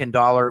American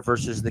dollar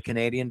versus the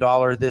Canadian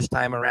dollar this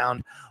time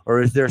around,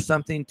 or is there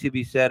something to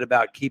be said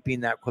about keeping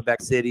that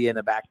Quebec City in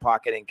a back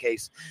pocket in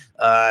case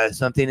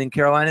something in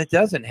Carolina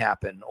doesn't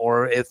happen,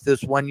 or if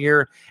this 1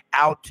 year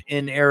out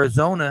in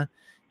Arizona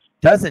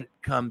doesn't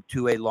come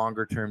to a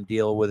longer term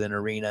deal with an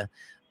arena,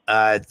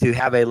 to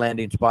have a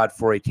landing spot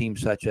for a team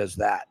such as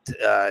that?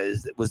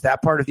 Was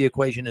that part of the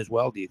equation as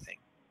well, do you think?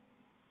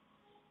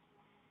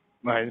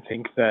 I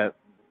think that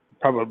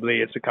probably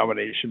it's a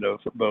combination of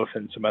both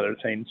and some other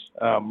things.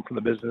 From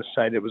the business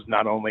side, it was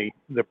not only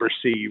the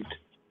perceived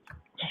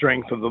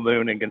strength of the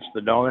loon against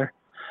the dollar.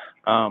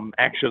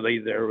 Actually,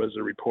 there was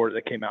a report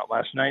that came out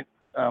last night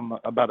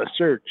about a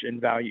surge in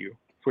value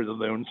for the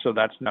loon. So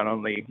that's not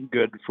only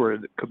good for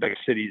the Quebec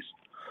City's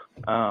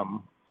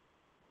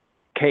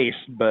case,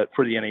 but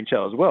for the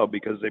NHL as well,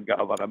 because they've got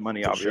a lot of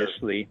money,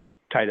 obviously,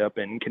 tied up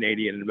in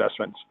Canadian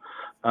investments.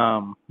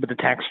 But the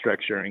tax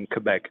structure in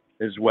Quebec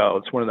as well,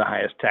 it's one of the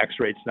highest tax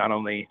rates, not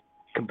only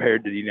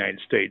compared to the United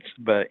States,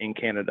 but in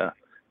Canada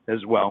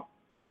as well.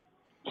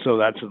 So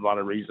that's a lot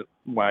of reason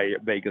why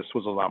Vegas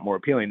was a lot more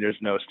appealing. There's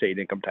no state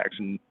income tax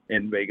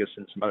in Vegas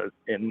and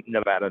in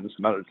Nevada and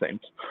some other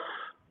things.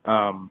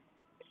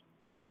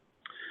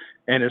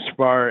 And as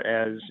far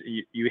as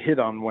you hit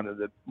on one of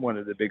the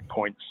big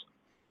points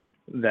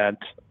that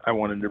I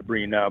wanted to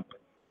bring up,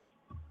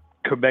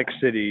 Quebec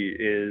City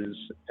is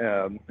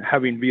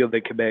having Ville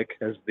de Quebec,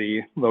 as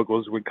the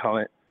locals would call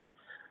it,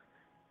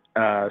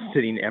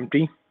 sitting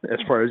empty as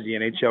far as the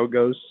NHL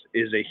goes,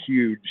 is a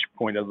huge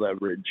point of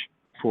leverage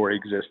for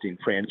existing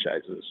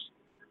franchises,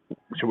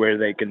 to where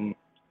they can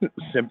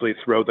simply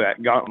throw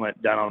that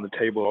gauntlet down on the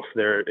table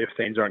if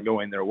things aren't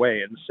going their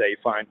way, and say,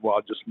 fine, well,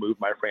 I'll just move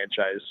my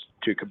franchise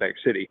to Quebec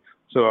City.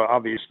 So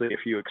obviously,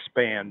 if you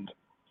expand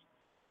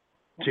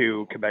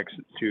to Quebec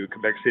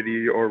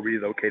City or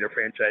relocate a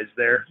franchise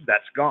there,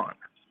 that's gone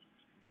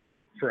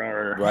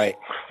for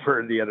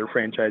the other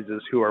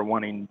franchises who are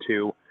wanting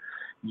to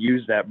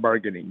use that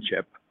bargaining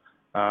chip.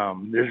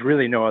 There's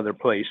really no other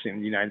place in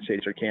the United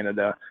States or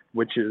Canada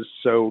which is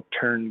so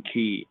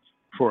turnkey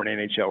for an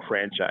NHL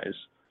franchise.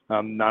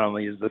 Not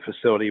only is the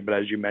facility, but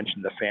as you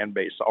mentioned, the fan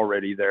base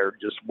already there,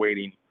 just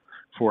waiting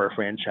for a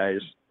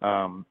franchise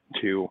to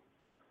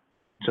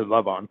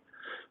love on.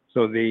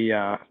 So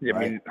I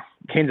mean,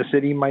 Kansas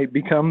City might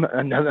become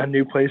a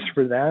new place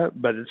for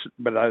that, but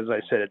as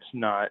I said, it's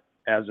not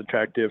as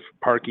attractive.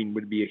 Parking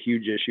would be a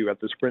huge issue at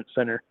the Sprint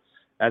Center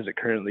as it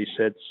currently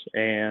sits,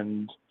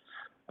 and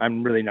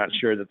I'm really not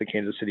sure that the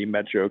Kansas City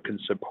Metro can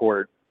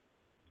support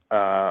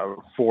 4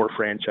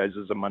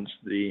 franchises amongst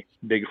the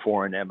Big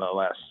Four and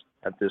MLS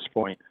at this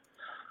point.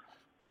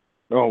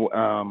 But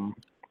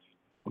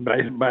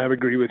I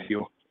agree with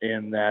you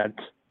in that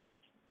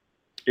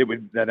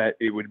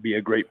it would be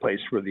a great place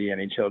for the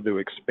NHL to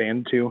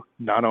expand to,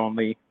 not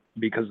only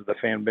because of the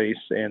fan base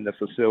and the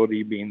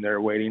facility being there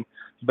waiting,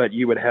 but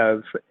you would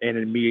have an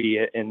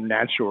immediate and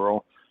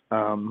natural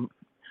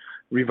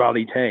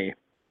rivalité,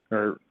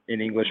 or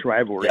in English,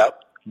 rivalry,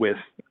 with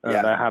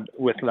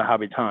the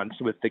Habitants,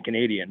 with the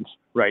Canadians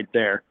right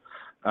there.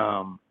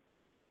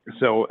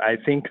 So I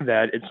think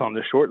that it's on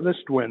the short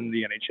list when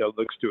the NHL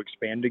looks to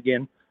expand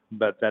again,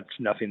 but that's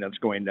nothing that's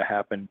going to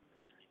happen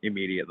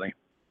immediately.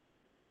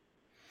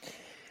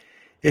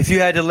 If you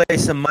had to lay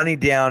some money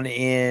down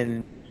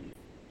in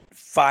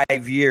 5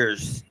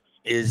 years,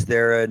 is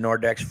there a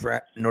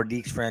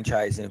Nordiques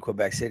franchise in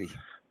Quebec City?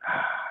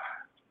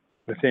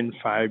 Within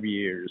 5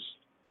 years.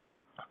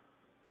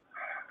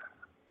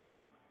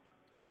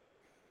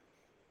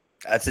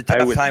 That's a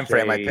tough time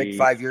frame. I picked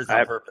 5 years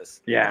on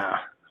purpose. Yeah.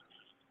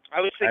 I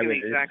was thinking the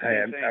exact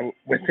same thing.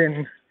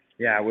 Within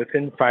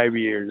 5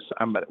 years,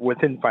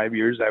 within 5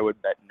 years, I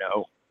would bet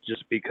no,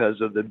 just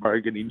because of the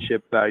bargaining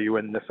chip value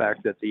and the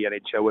fact that the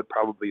NHL would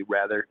probably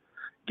rather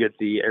get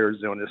the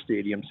Arizona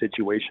Stadium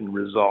situation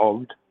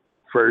resolved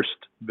first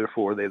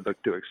before they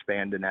look to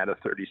expand and add a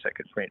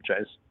 30-second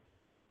franchise.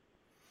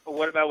 But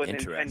what about within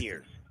 10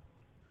 years?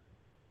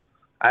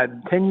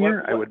 10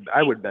 year,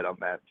 I would bet on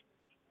that.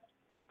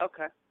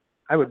 Okay.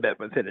 I would bet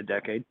within a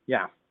decade.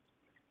 Yeah.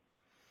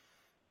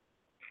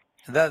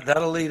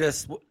 That'll lead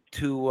us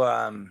to,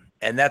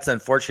 and that's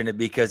unfortunate,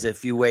 because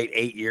if you wait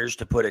 8 years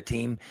to put a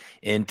team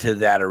into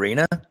that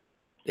arena,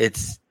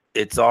 it's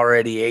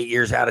already 8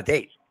 years out of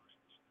date.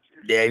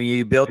 Yeah,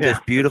 you built this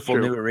beautiful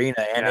new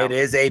arena, and it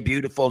is a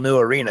beautiful new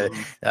arena.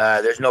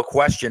 Mm-hmm. There's no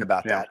question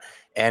about that.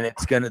 And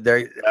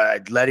they're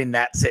letting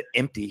that sit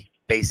empty.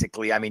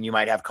 Basically, I mean, you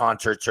might have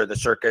concerts or the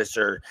circus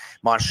or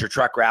monster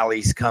truck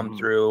rallies come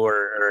through,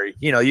 or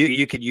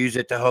you could use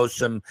it to host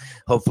some,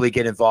 hopefully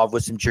get involved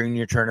with some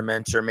junior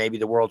tournaments, or maybe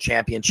the World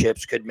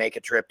Championships could make a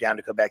trip down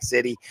to Quebec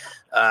City.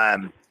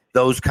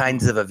 Those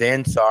kinds of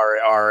events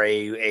are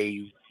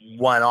a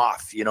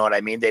one-off. You know what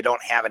I mean? They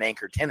don't have an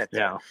anchor tenant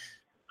there.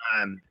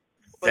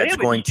 They have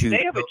a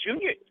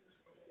junior.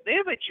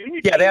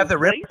 Yeah, they have the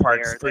rip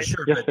parts for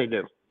sure. Yes, they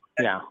do.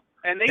 Yeah,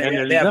 and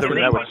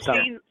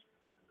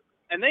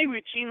they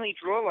routinely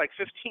draw like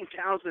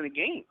 15,000 a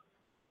game.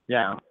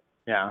 Yeah,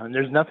 and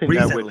there's nothing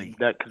that would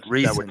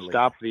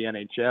stop the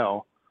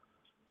NHL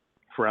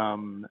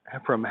from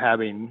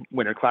having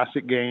Winter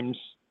Classic games,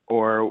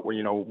 or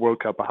World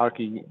Cup of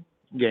Hockey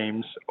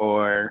games,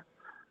 or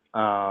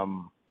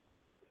All-Star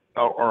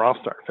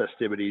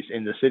festivities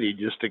in the city,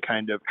 just to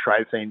kind of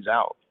try things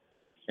out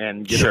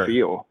and get a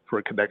feel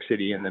for Quebec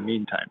City in the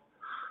meantime.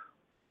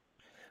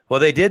 Well,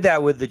 they did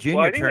that with the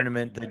junior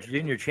tournament, the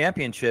junior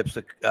championships,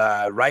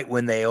 right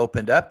when they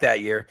opened up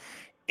that year.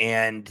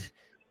 And,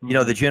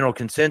 the general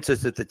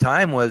consensus at the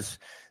time was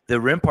the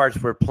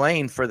Rimparts were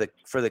playing for the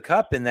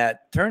cup in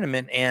that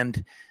tournament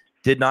and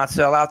did not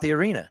sell out the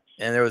arena.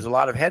 And there was a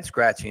lot of head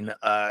scratching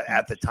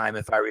at the time,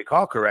 if I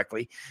recall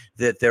correctly,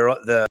 that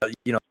the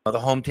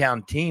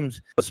hometown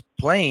teams was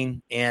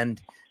playing,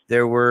 and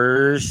there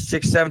were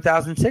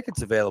 7,000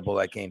 tickets available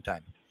at game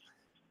time.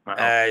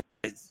 Wow.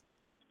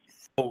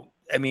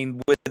 I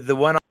mean, with the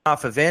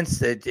one-off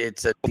events,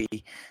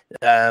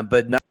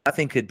 but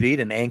nothing could beat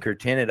an anchor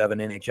tenant of an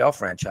NHL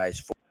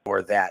franchise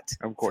for that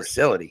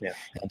facility. Yeah.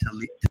 And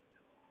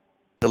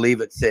to leave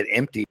it sit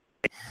empty,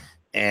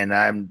 and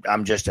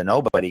I'm just a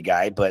nobody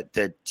guy, but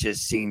that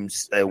just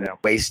seems a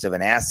waste of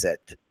an asset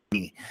to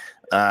me.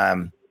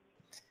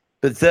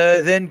 But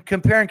then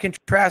compare and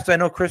contrast. I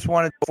know Chris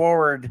wanted to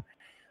forward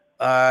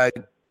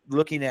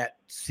looking at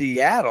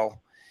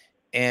Seattle,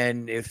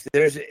 and if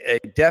there's a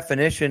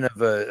definition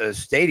of a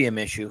stadium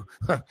issue,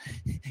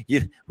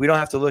 we don't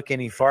have to look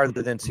any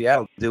farther than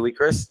Seattle, do we,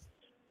 Chris?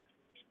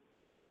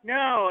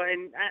 No,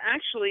 and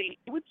actually,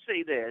 I would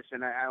say this,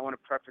 and I want to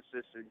preface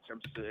this in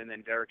terms of, and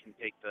then Derek can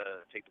take the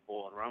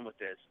ball and run with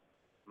this.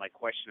 My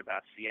question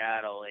about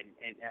Seattle,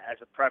 and as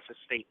a preface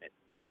statement,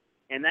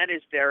 and that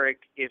is, Derek,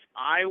 if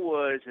I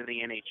was in the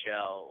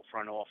NHL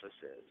front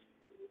offices,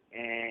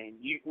 and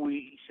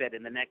we said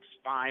in the next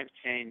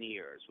 5-10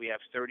 years we have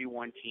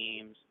 31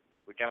 teams,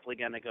 we're definitely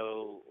going to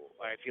go.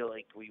 I feel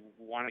like we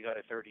want to go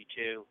to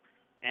 32,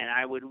 and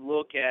I would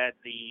look at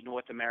the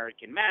North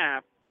American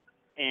map.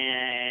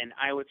 And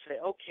I would say,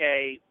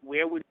 okay,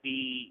 where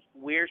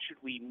should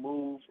we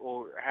move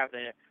or have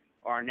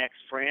our next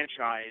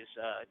franchise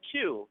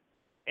to?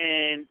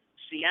 And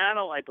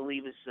Seattle, I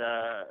believe, is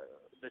the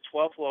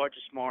 12th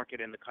largest market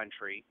in the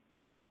country,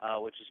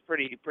 which is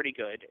pretty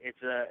good.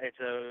 It's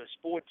a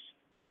sports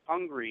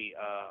hungry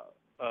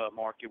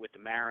market with the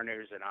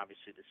Mariners and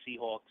obviously the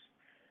Seahawks.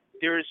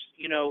 There's,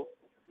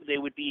 they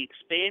would be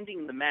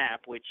expanding the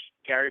map, which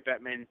Gary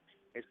Bettman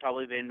has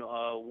probably been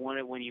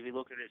when you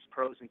look at his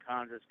pros and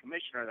cons as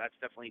commissioner, that's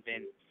definitely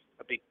been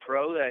a big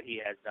pro that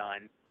he has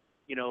done.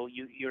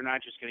 You're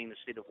not just getting the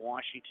state of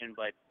Washington,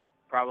 but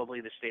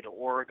probably the state of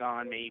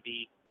Oregon,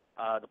 maybe.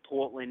 The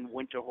Portland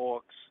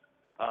Winterhawks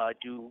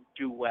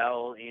do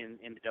well in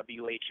the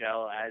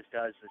WHL, as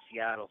does the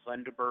Seattle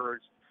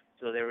Thunderbirds.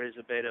 So there is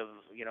a bit of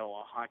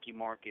a hockey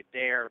market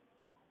there.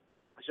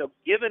 So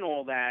given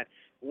all that,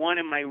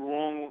 am I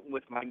wrong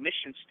with my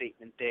mission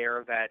statement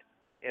there that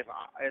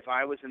if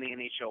I was in the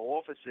NHL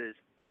offices,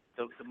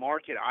 the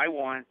market I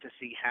want to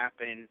see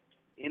happen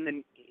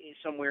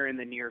somewhere in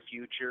the near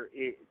future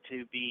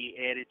to be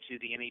added to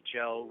the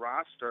NHL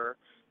roster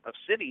of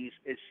cities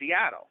is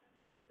Seattle.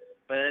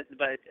 But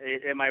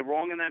am I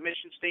wrong in that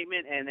mission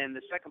statement? And then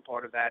the second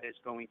part of that is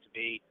going to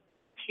be,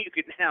 you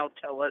could now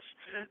tell us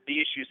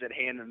the issues at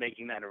hand in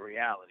making that a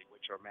reality,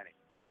 which are many.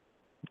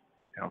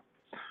 Yeah.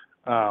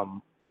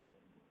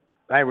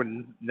 I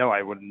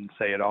wouldn't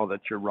say at all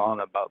that you're wrong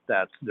about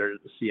that.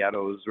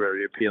 Seattle is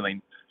very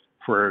appealing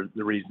for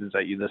the reasons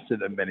that you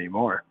listed and many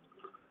more.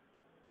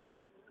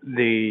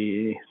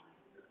 The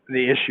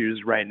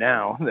issues right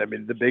now,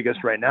 the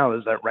biggest right now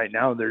is that right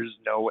now there's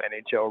no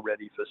NHL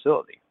ready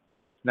facility,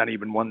 not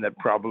even one that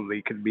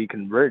probably could be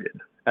converted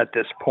at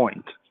this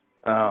point.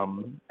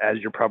 As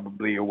you're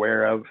probably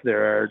aware of,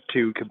 there are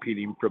 2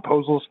 competing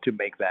proposals to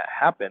make that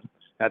happen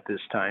at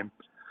this time.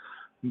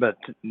 But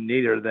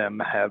neither of them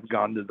have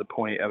gone to the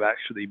point of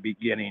actually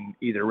beginning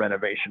either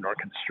renovation or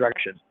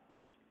construction.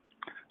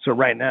 So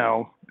right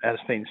now, as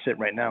things sit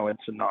right now,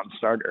 it's a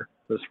non-starter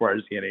as far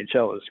as the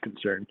NHL is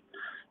concerned.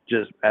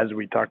 Just as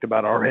we talked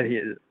about already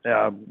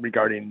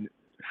regarding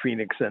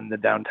Phoenix and the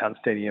downtown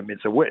stadium,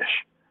 it's a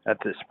wish at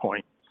this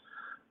point.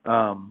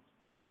 Now,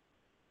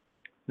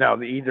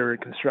 either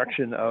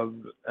construction of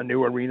a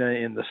new arena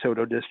in the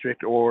Soto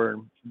district or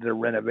the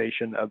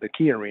renovation of the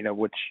Key Arena,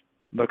 which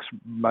looks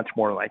much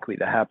more likely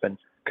to happen,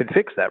 could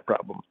fix that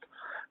problem.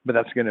 But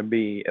that's going to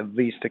be at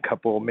least a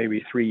couple,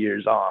 maybe 3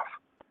 years off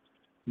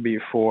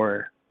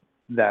before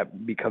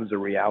that becomes a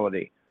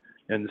reality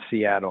in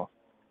Seattle.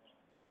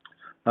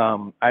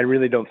 I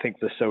really don't think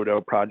the Soto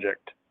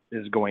project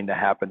is going to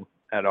happen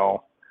at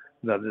all.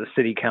 The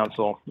city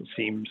council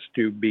seems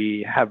to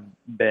have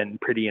been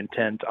pretty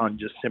intent on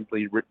just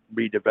simply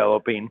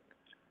redeveloping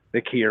the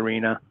Key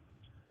Arena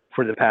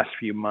for the past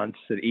few months,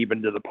 and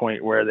even to the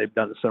point where they've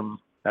done some,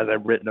 as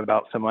I've written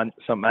about, some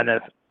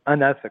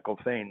unethical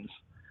things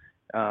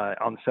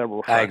on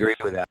several fronts. I agree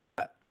with that.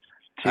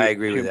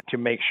 To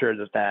make sure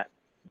that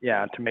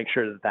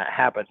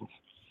happens.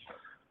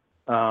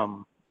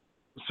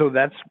 So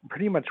that's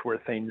pretty much where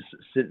things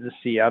sit in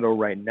Seattle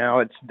right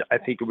now. I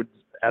think it would,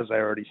 as I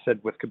already said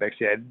with Quebec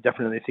City, I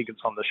definitely think it's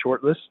on the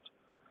short list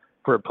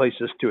for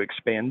places to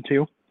expand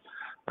to.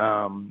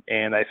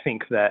 And I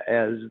think that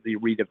as the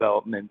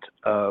redevelopment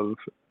of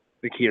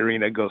the Key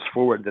Arena goes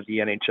forward, that the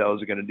NHL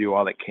is going to do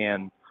all it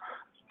can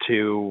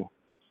to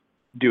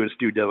do its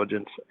due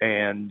diligence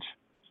and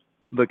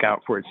look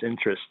out for its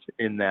interest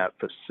in that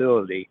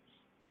facility.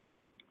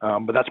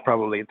 But that's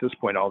probably at this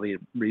point all the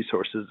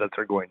resources that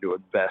they're going to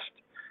invest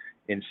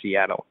in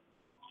Seattle.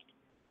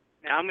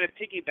 Now I'm going to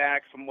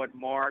piggyback from what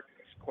Mark's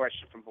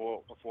question from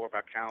before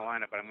about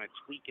Carolina, but I'm going to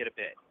tweak it a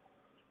bit.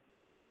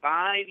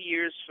 5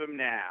 years from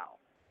now,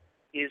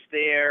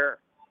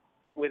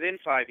 within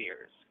 5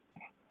 years,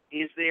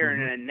 is there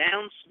an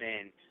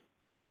announcement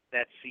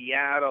that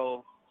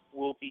Seattle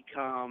will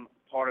become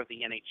part of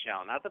the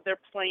NHL? Not that they're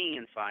playing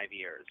in 5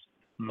 years,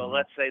 but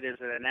let's say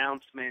there's an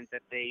announcement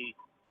that they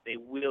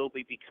will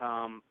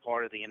become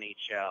part of the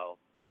NHL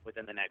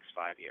within the next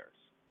 5 years.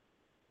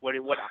 What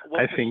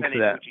percentage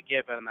would you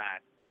give on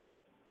that?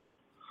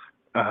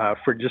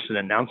 For just an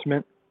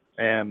announcement?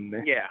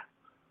 Yeah.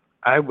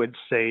 I would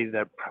say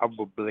that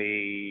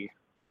probably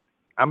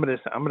I'm gonna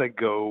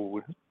go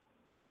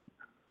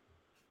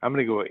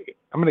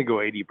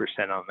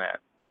 80% on that.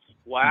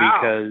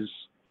 Wow.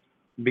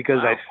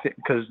 because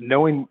because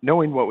knowing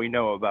what we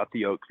know about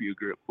the Oakview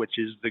group, which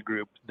is the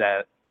group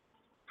that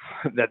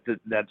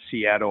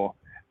Seattle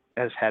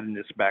has had in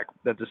its back,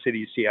 that the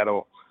city of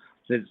Seattle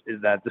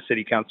that the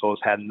city council has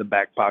had in the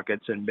back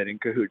pockets and been in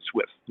cahoots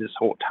with this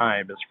whole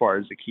time as far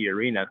as the Key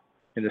Arena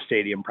and the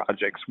stadium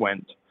projects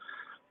went.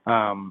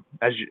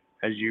 As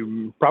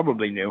you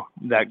probably knew,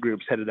 that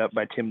group's headed up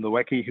by Tim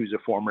Lewicki, who's a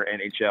former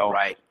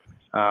NHL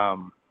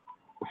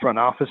front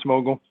office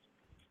mogul.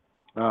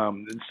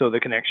 So the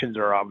connections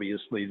are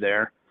obviously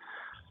there.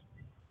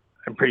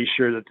 I'm pretty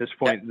sure at this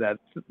point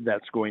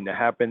that's going to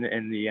happen,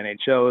 and the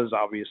NHL is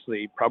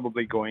obviously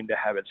probably going to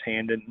have its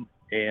hand in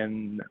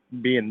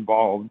be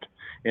involved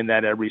in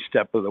that every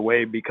step of the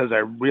way, because I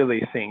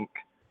really think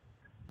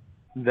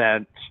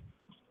that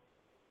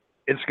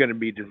it's going to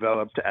be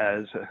developed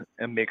as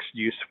a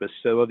mixed-use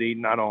facility,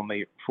 not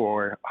only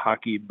for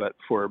hockey but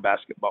for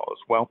basketball as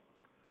well.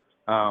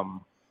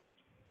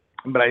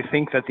 But I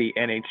think that the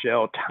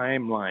NHL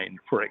timeline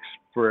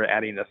for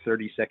adding a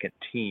 32nd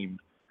team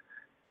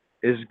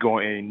is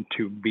going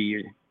to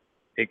be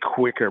a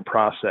quicker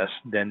process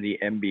than the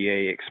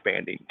NBA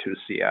expanding to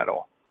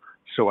Seattle.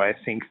 So I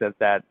think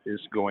that is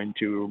going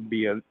to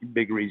be a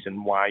big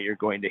reason why you're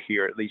going to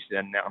hear at least an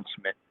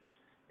announcement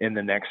in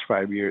the next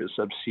 5 years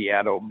of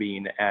Seattle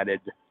being added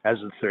as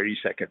a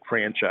 32nd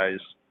franchise.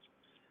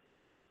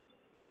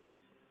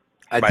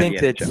 I think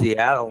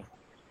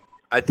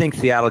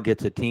Seattle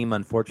gets a team,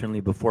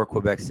 unfortunately, before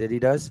Quebec City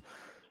does.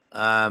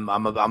 I'm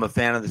a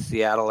fan of the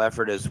Seattle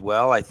effort as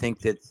well. I think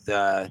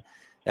that,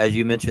 as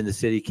you mentioned, the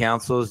city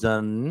council has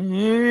done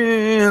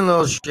a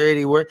little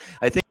shady work.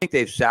 I think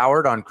they've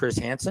soured on Chris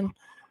Hansen,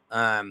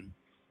 and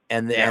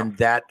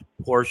that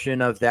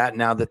portion of that,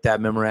 now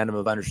that memorandum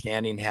of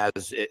understanding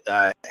has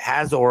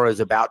or is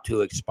about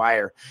to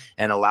expire,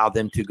 and allow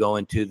them to go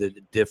into the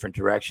different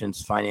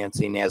directions,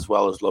 financing as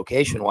well as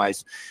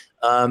location-wise.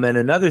 And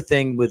another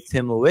thing with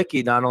Tim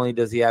Lewicki, not only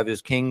does he have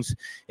his Kings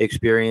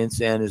experience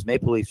and his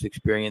Maple Leafs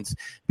experience,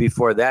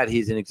 before that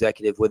he's an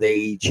executive with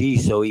AEG,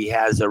 so he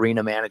has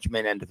arena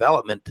management and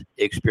development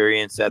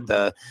experience at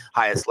the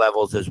highest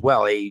levels as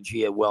well.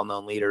 AEG, a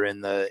well-known leader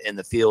in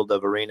the field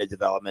of arena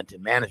development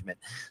and management.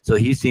 So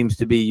he seems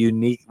to be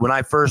unique. When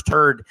I first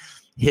heard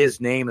his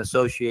name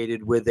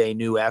associated with a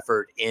new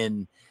effort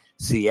in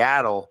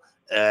Seattle,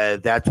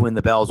 that's when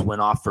the bells went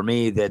off for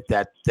me that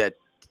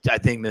I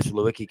think Mr.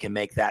 Lewicki can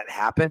make that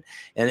happen.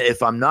 And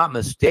if I'm not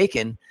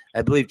mistaken,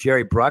 I believe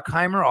Jerry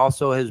Bruckheimer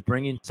also is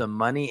bringing some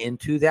money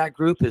into that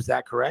group. Is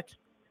that correct?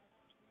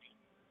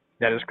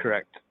 That is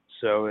correct.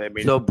 So,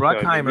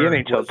 Bruckheimer,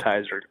 the NHL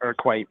ties are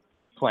quite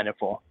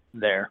plentiful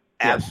there.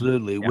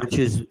 Absolutely, yeah. Which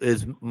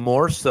is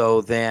more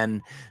so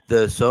than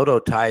the Soto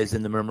ties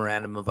in the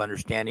Memorandum of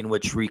Understanding,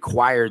 which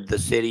required the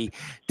city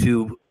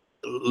to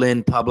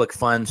lend public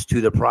funds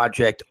to the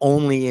project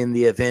only in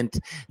the event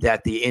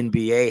that the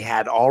NBA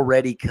had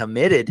already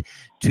committed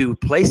to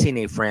placing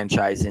a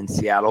franchise in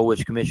Seattle,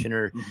 which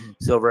Commissioner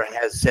Silver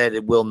has said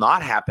it will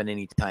not happen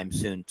anytime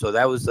soon. So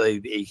that was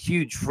a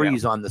huge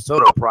freeze on the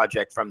Soto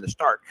project from the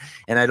start.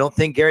 And I don't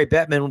think Gary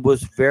Bettman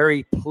was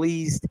very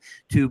pleased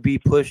to be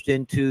pushed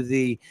into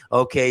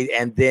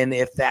and then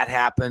if that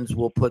happens,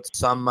 we'll put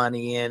some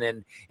money in,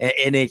 and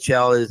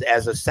NHL is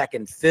as a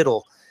second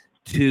fiddle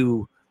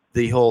to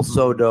the whole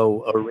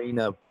Soto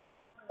Arena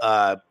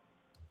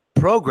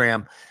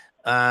program.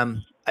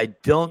 I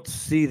don't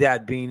see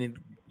that being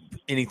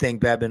anything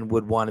Bettman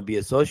would want to be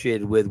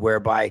associated with,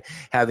 whereby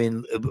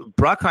having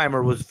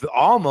Bruckheimer was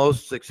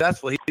almost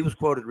successful. He was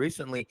quoted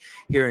recently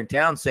here in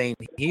town saying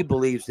he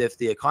believes if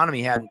the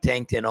economy hadn't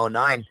tanked in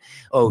 09,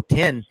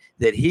 010,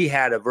 that he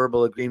had a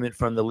verbal agreement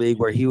from the league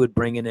where he would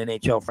bring an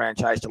NHL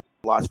franchise to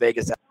Las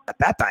Vegas at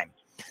that time.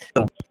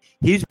 So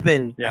he's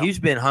been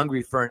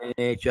hungry for an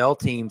NHL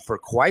team for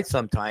quite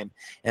some time,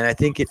 and I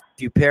think if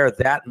you pair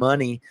that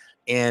money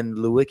and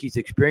Lewicki's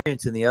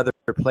experience and the other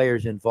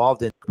players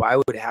involved in, I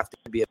would have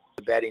to be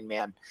a betting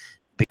man,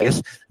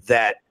 because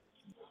that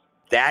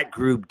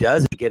group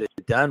does get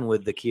it done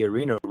with the Key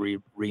Arena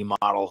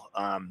remodel.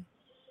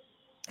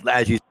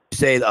 As you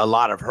say, a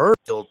lot of hurdles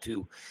still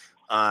to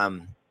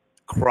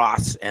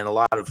cross, and a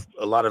lot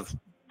of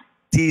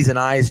T's and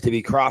I's to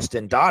be crossed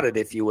and dotted,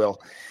 if you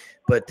will.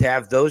 But to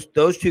have those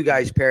two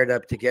guys paired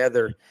up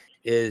together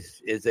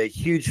is a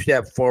huge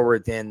step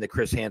forward than the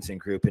Chris Hansen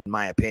group, in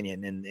my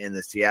opinion, in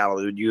the Seattle.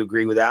 Would you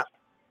agree with that?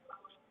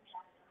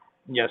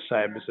 Yes,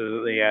 I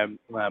absolutely am.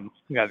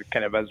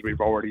 Kind of as we've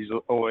already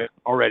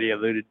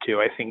alluded to,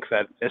 I think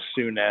that as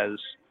soon as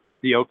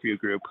the Oakview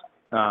group,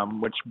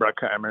 which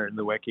Bruckheimer and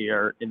Lewicki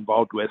are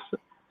involved with,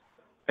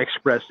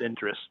 expressed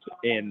interest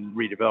in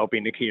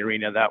redeveloping the Key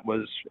Arena, that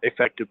was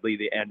effectively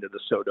the end of the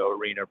Soto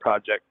Arena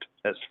project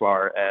as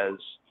far as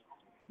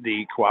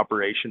the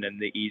cooperation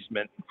and the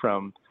easement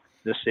from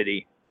the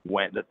city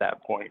went at that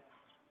point.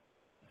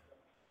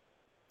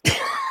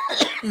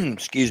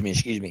 Excuse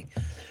me.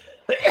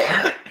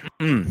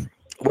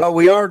 Well,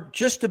 we are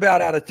just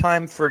about out of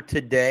time for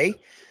today.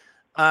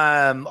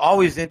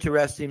 Always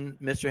interesting,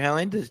 Mr.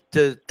 Helling,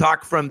 to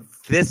talk from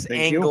this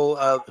angle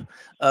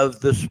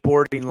of the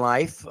sporting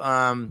life,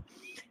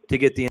 to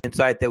get the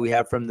insight that we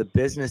have from the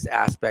business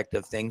aspect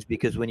of things.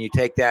 Because when you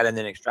take that and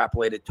then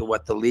extrapolate it to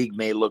what the league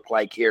may look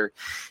like here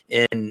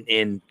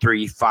in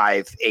 3,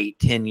 5, 8,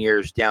 10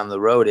 years down the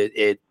road,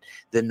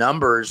 the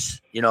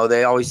numbers,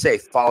 they always say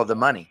follow the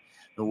money.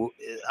 So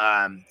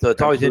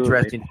it's always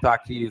interesting to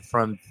talk to you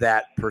from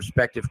that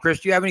perspective.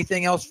 Chris, do you have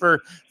anything else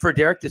for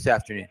Derek this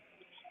afternoon?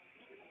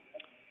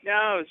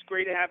 No, it's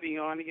great to have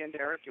you on again,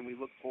 Derek, and we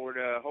look forward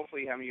to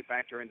hopefully having you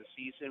back during the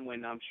season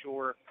when I'm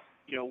sure,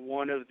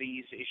 one of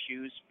these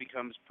issues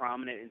becomes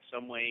prominent in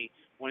some way.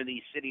 One of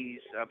these cities,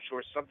 I'm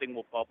sure something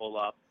will bubble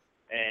up,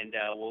 and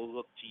we'll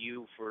look to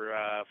you for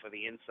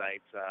the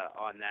insights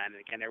on that. And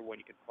again, everyone,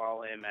 you can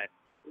follow him at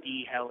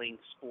Helling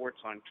Sports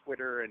on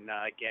Twitter, and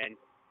again,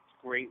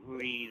 great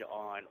read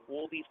on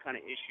all these kind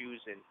of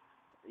issues, and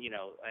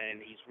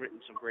he's written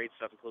some great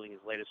stuff, including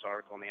his latest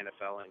article on the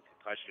NFL and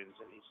concussions,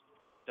 and he's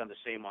done the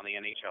same on the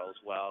NHL as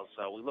well.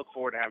 So we look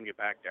forward to having you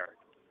back, Derek.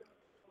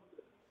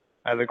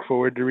 I look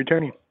forward to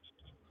returning.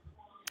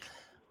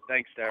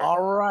 Thanks, Derek.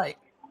 All right.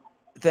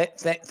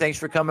 Thanks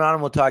for coming on,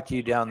 and we'll talk to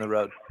you down the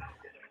road.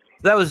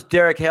 That was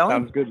Derek Helling.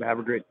 Sounds good. Have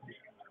a great day.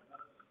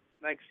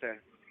 Thanks,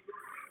 Derek.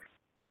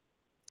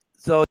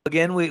 So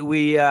again,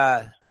 we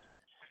had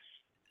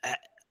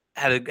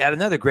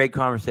another great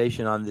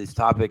conversation on this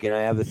topic, and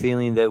I have a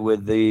feeling that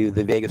with the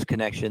Vegas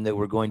connection that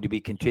we're going to be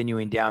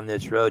continuing down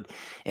this road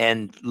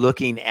and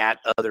looking at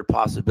other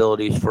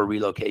possibilities for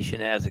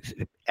relocation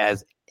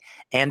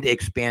and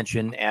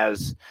expansion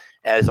as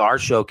our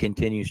show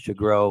continues to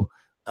grow.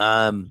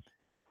 And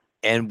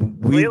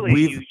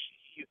we've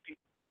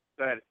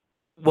go ahead.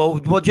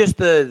 Well, just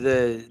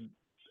the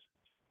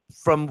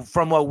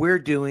from what we're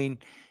doing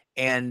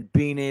and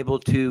being able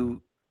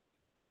to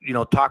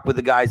talk with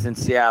the guys in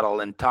Seattle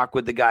and talk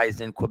with the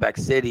guys in Quebec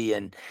City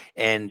and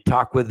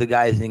talk with the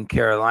guys in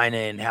Carolina,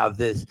 and how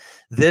these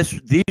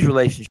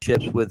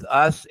relationships with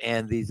us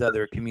and these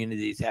other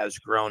communities has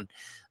grown.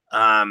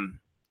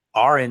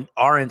 Our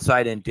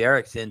insight and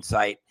Derek's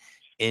insight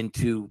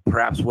into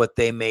perhaps what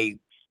they may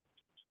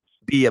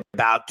be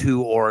about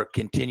to or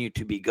continue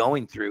to be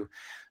going through.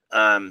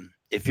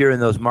 If you're in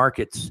those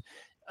markets,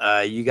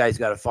 you guys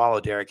got to follow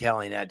Derek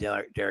Helling at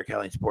Derek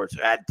Helling Sports,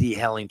 at D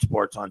Helling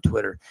Sports on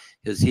Twitter,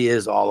 because he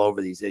is all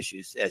over these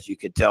issues, as you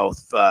could tell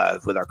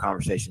with our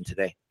conversation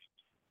today.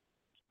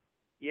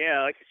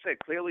 Yeah, like I said,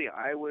 clearly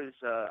I was,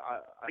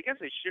 I guess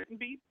I shouldn't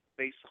be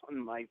based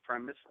on my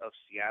premise of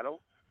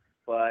Seattle,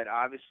 but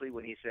obviously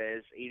when he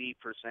says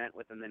 80%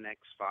 within the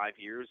next 5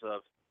 years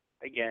of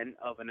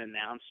an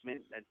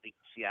announcement that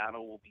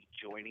Seattle will be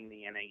joining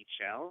the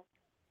NHL,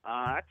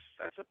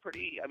 that's a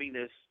pretty,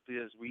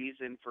 there's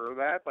reason for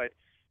that, but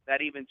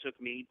that even took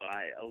me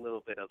by a little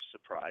bit of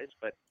surprise.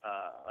 But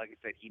like I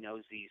said, he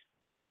knows these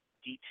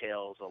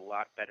details a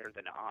lot better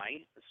than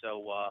I.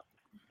 So,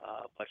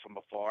 but from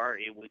afar,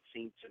 it would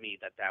seem to me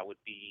that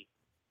would be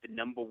the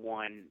number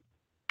one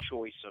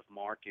choice of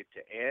market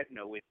to add.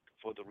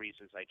 For the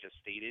reasons I just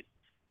stated,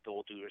 with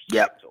all due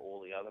respect to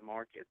all the other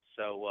markets.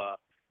 So,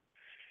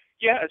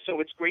 so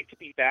it's great to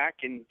be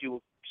back and do a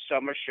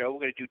summer show.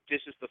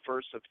 This is the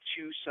first of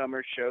 2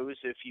 summer shows,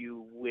 if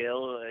you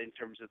will, in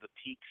terms of the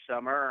peak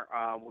summer.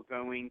 We're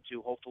going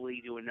to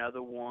hopefully do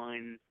another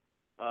one.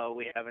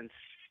 We haven't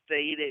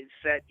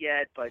set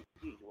yet, but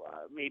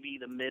maybe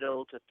the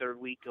middle to third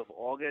week of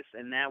August,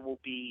 and that will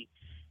be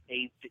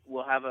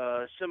we'll have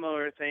a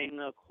similar thing,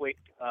 a quick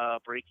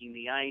breaking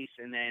the ice,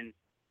 and then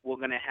we're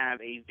going to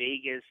have a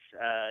Vegas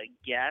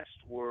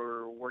guest.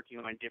 We're working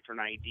on different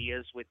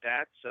ideas with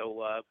that,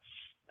 so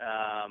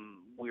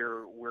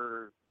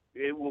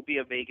it will be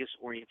a Vegas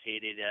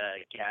orientated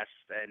guest,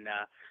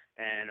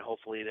 and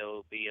hopefully there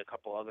will be a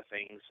couple other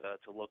things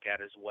to look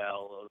at as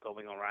well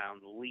going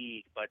around the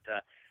league. But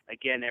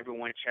again,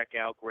 everyone check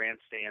out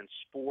Grandstand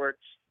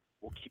Sports.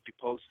 We'll keep you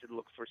posted.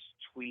 Look for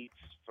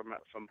tweets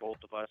from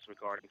both of us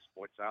regarding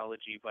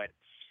Sportsology. But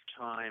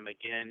time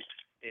again,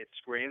 it's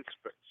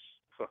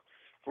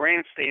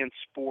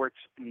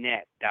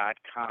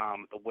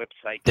grandstandsportsnet.com, the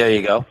website. There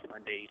you go.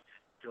 Monday,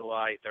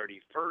 July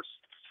 31st,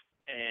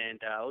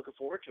 and looking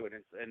forward to it.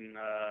 And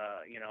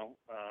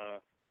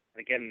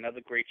again,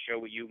 another great show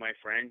with you, my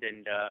friend.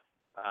 And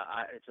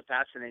it's a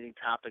fascinating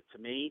topic to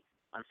me.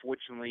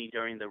 Unfortunately,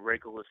 during the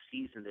regular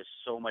season, there's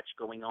so much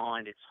going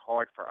on. It's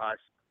hard for us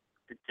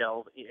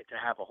to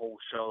have a whole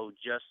show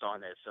just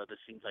on this. So this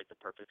seems like the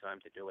perfect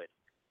time to do it.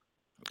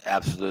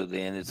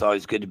 Absolutely, and it's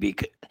always good to be.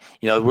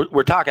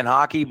 We're talking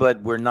hockey,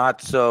 but we're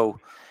not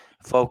so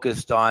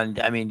focused on.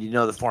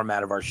 The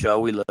format of our show.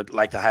 We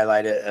like to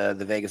highlight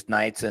the Vegas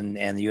Knights and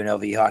the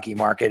UNLV hockey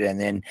market, and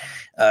then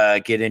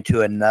get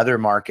into another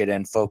market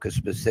and focus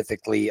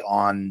specifically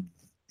on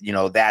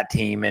that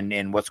team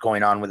and what's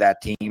going on with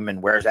that team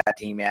and where's that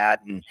team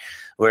at and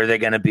where they're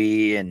going to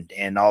be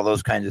and all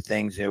those kinds of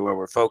things where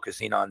we're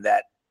focusing on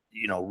that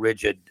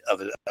rigid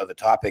of a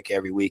topic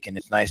every week, and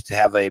it's nice to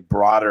have a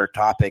broader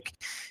topic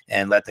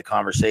and let the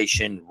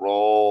conversation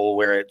roll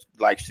where it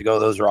likes to go.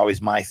 Those are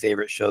always my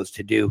favorite shows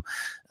to do,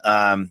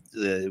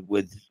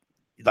 with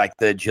like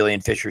the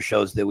Jillian Fisher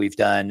shows that we've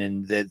done,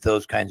 and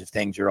those kinds of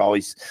things are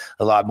always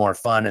a lot more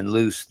fun and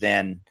loose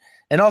and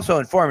also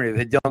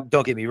informative.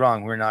 Don't get me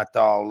wrong, we're not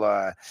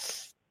all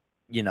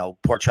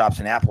pork chops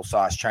and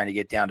applesauce trying to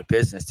get down to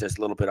business. There's a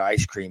little bit of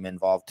ice cream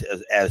involved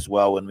as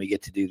well when we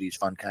get to do these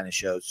fun kind of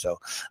shows. So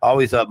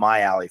always up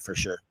my alley for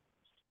sure.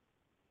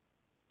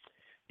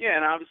 Yeah,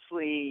 and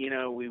obviously,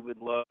 we would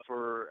love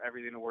for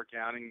everything to work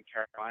out in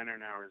Carolina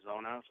and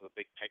Arizona for the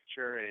big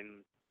picture,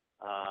 and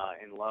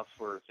love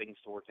for things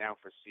to work out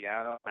for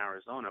Seattle and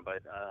Arizona,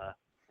 but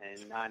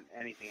and not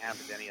anything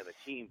happen to any other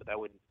team, but that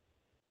would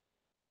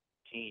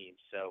team.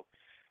 So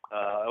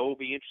it will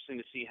be interesting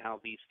to see how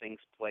these things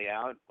play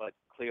out, but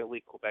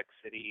clearly Quebec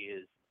City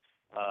is,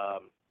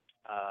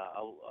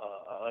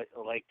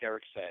 like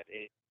Derek said,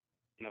 it's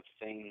a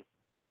thing,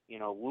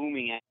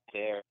 looming out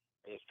there.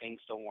 If things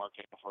don't work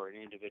out for an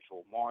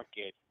individual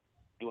market,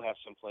 you have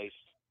some place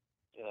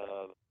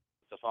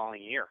the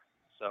following year.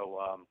 So,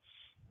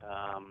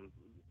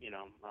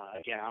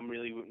 again, I'm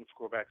really rooting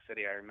for Quebec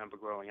City. I remember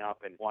growing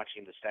up and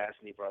watching the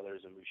Stastny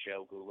brothers and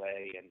Michel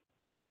Goulet, and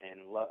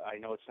I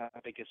know it's not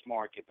the biggest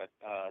market, but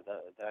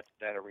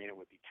that arena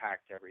would be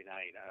packed every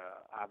night.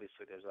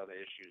 Obviously, there's other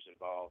issues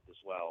involved as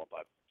well,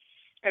 but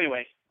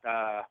anyway,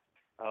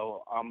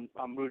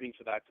 I'm rooting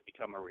for that to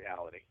become a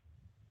reality.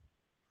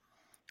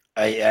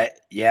 I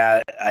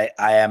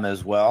am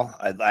as well.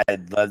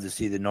 I'd love to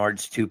see the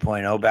Nords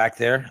 2.0 back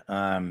there.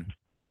 I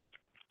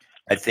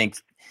think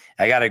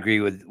I got to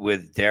agree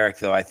with Derek,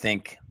 though. I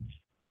think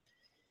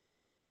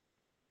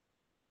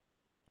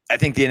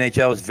the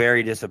NHL was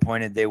very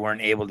disappointed they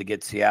weren't able to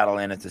get Seattle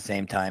in at the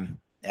same time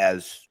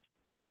as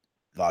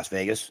Las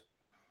Vegas.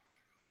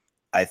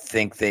 I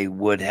think they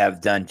would have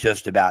done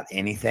just about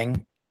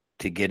anything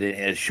to get it,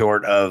 as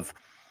short of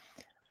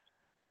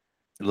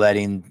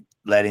letting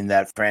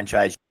that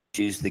franchise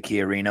use the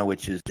Key Arena,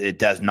 which it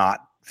does not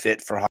fit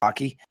for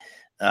hockey.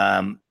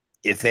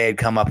 If they had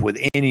come up with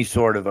any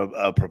sort of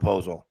a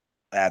proposal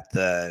at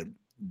the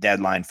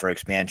deadline for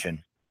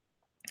expansion,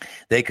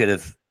 they could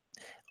have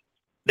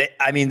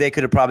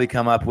probably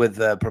come up with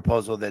a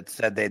proposal that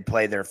said they'd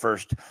play their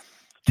first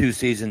 2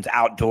 seasons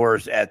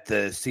outdoors at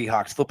the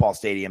Seahawks football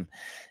stadium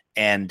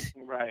and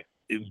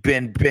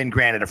been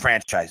granted a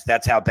franchise.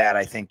 That's how bad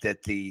I think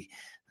that the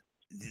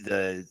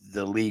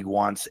league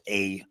wants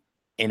a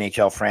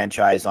NHL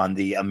franchise on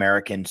the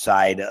American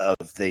side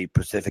of the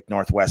Pacific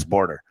Northwest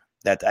border.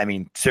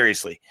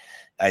 Seriously,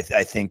 I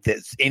think that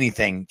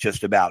anything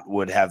just about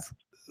would have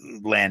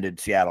landed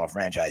Seattle a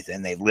franchise,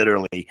 and they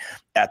literally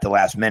at the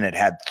last minute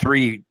had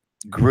 3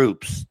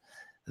 groups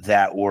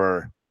that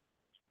were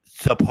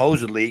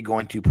supposedly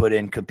going to put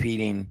in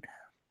competing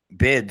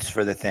bids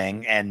for the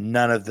thing, and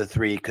none of the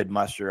 3 could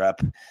muster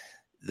up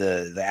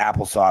the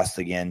applesauce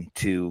again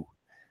to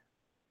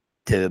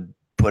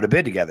put a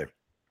bid together.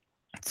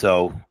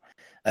 So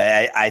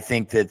I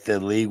think that the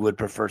league would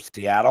prefer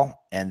Seattle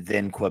and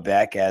then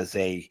Quebec as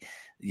a,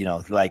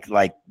 like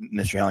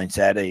Mr. Helling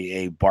said,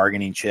 a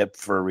bargaining chip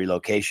for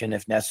relocation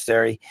if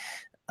necessary.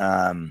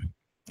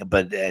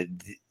 But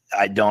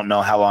I don't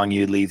know how long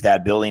you leave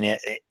that building,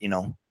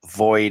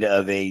 void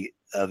of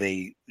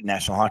a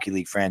National Hockey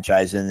League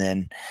franchise,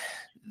 and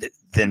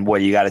then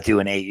what you got to do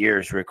in 8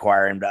 years,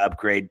 require him to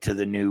upgrade to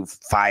the new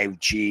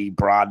 5G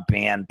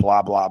broadband,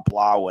 blah, blah,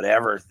 blah,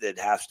 whatever that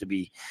has to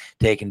be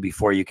taken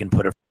before you can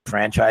put a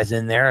franchise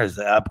in there as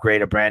to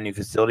upgrade a brand new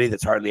facility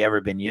that's hardly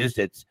ever been used.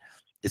 It's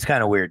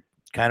kind of weird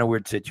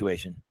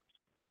situation.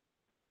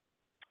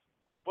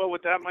 Well,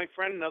 with that, my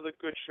friend, another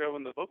good show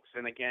in the books.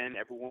 And again,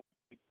 everyone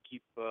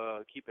keep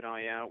an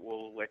eye out.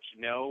 We'll let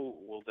you know.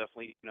 We'll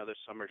definitely do another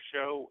summer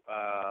show,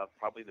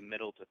 probably the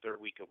middle to third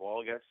week of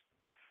August.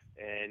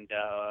 And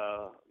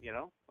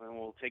and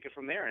we'll take it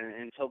from there. And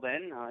until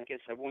then, I guess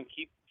everyone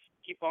keep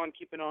on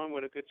keeping on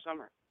with a good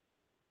summer.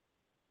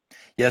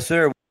 Yes,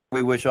 sir.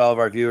 We wish all of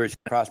our viewers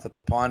across the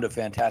pond a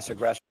fantastic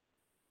rest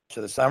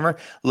of the summer.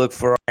 Look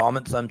for a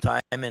moment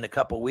sometime in a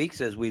couple weeks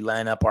as we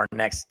line up our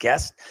next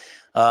guest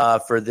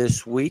for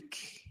this week.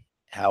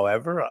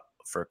 However,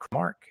 for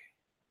Mark,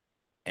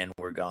 and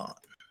we're gone.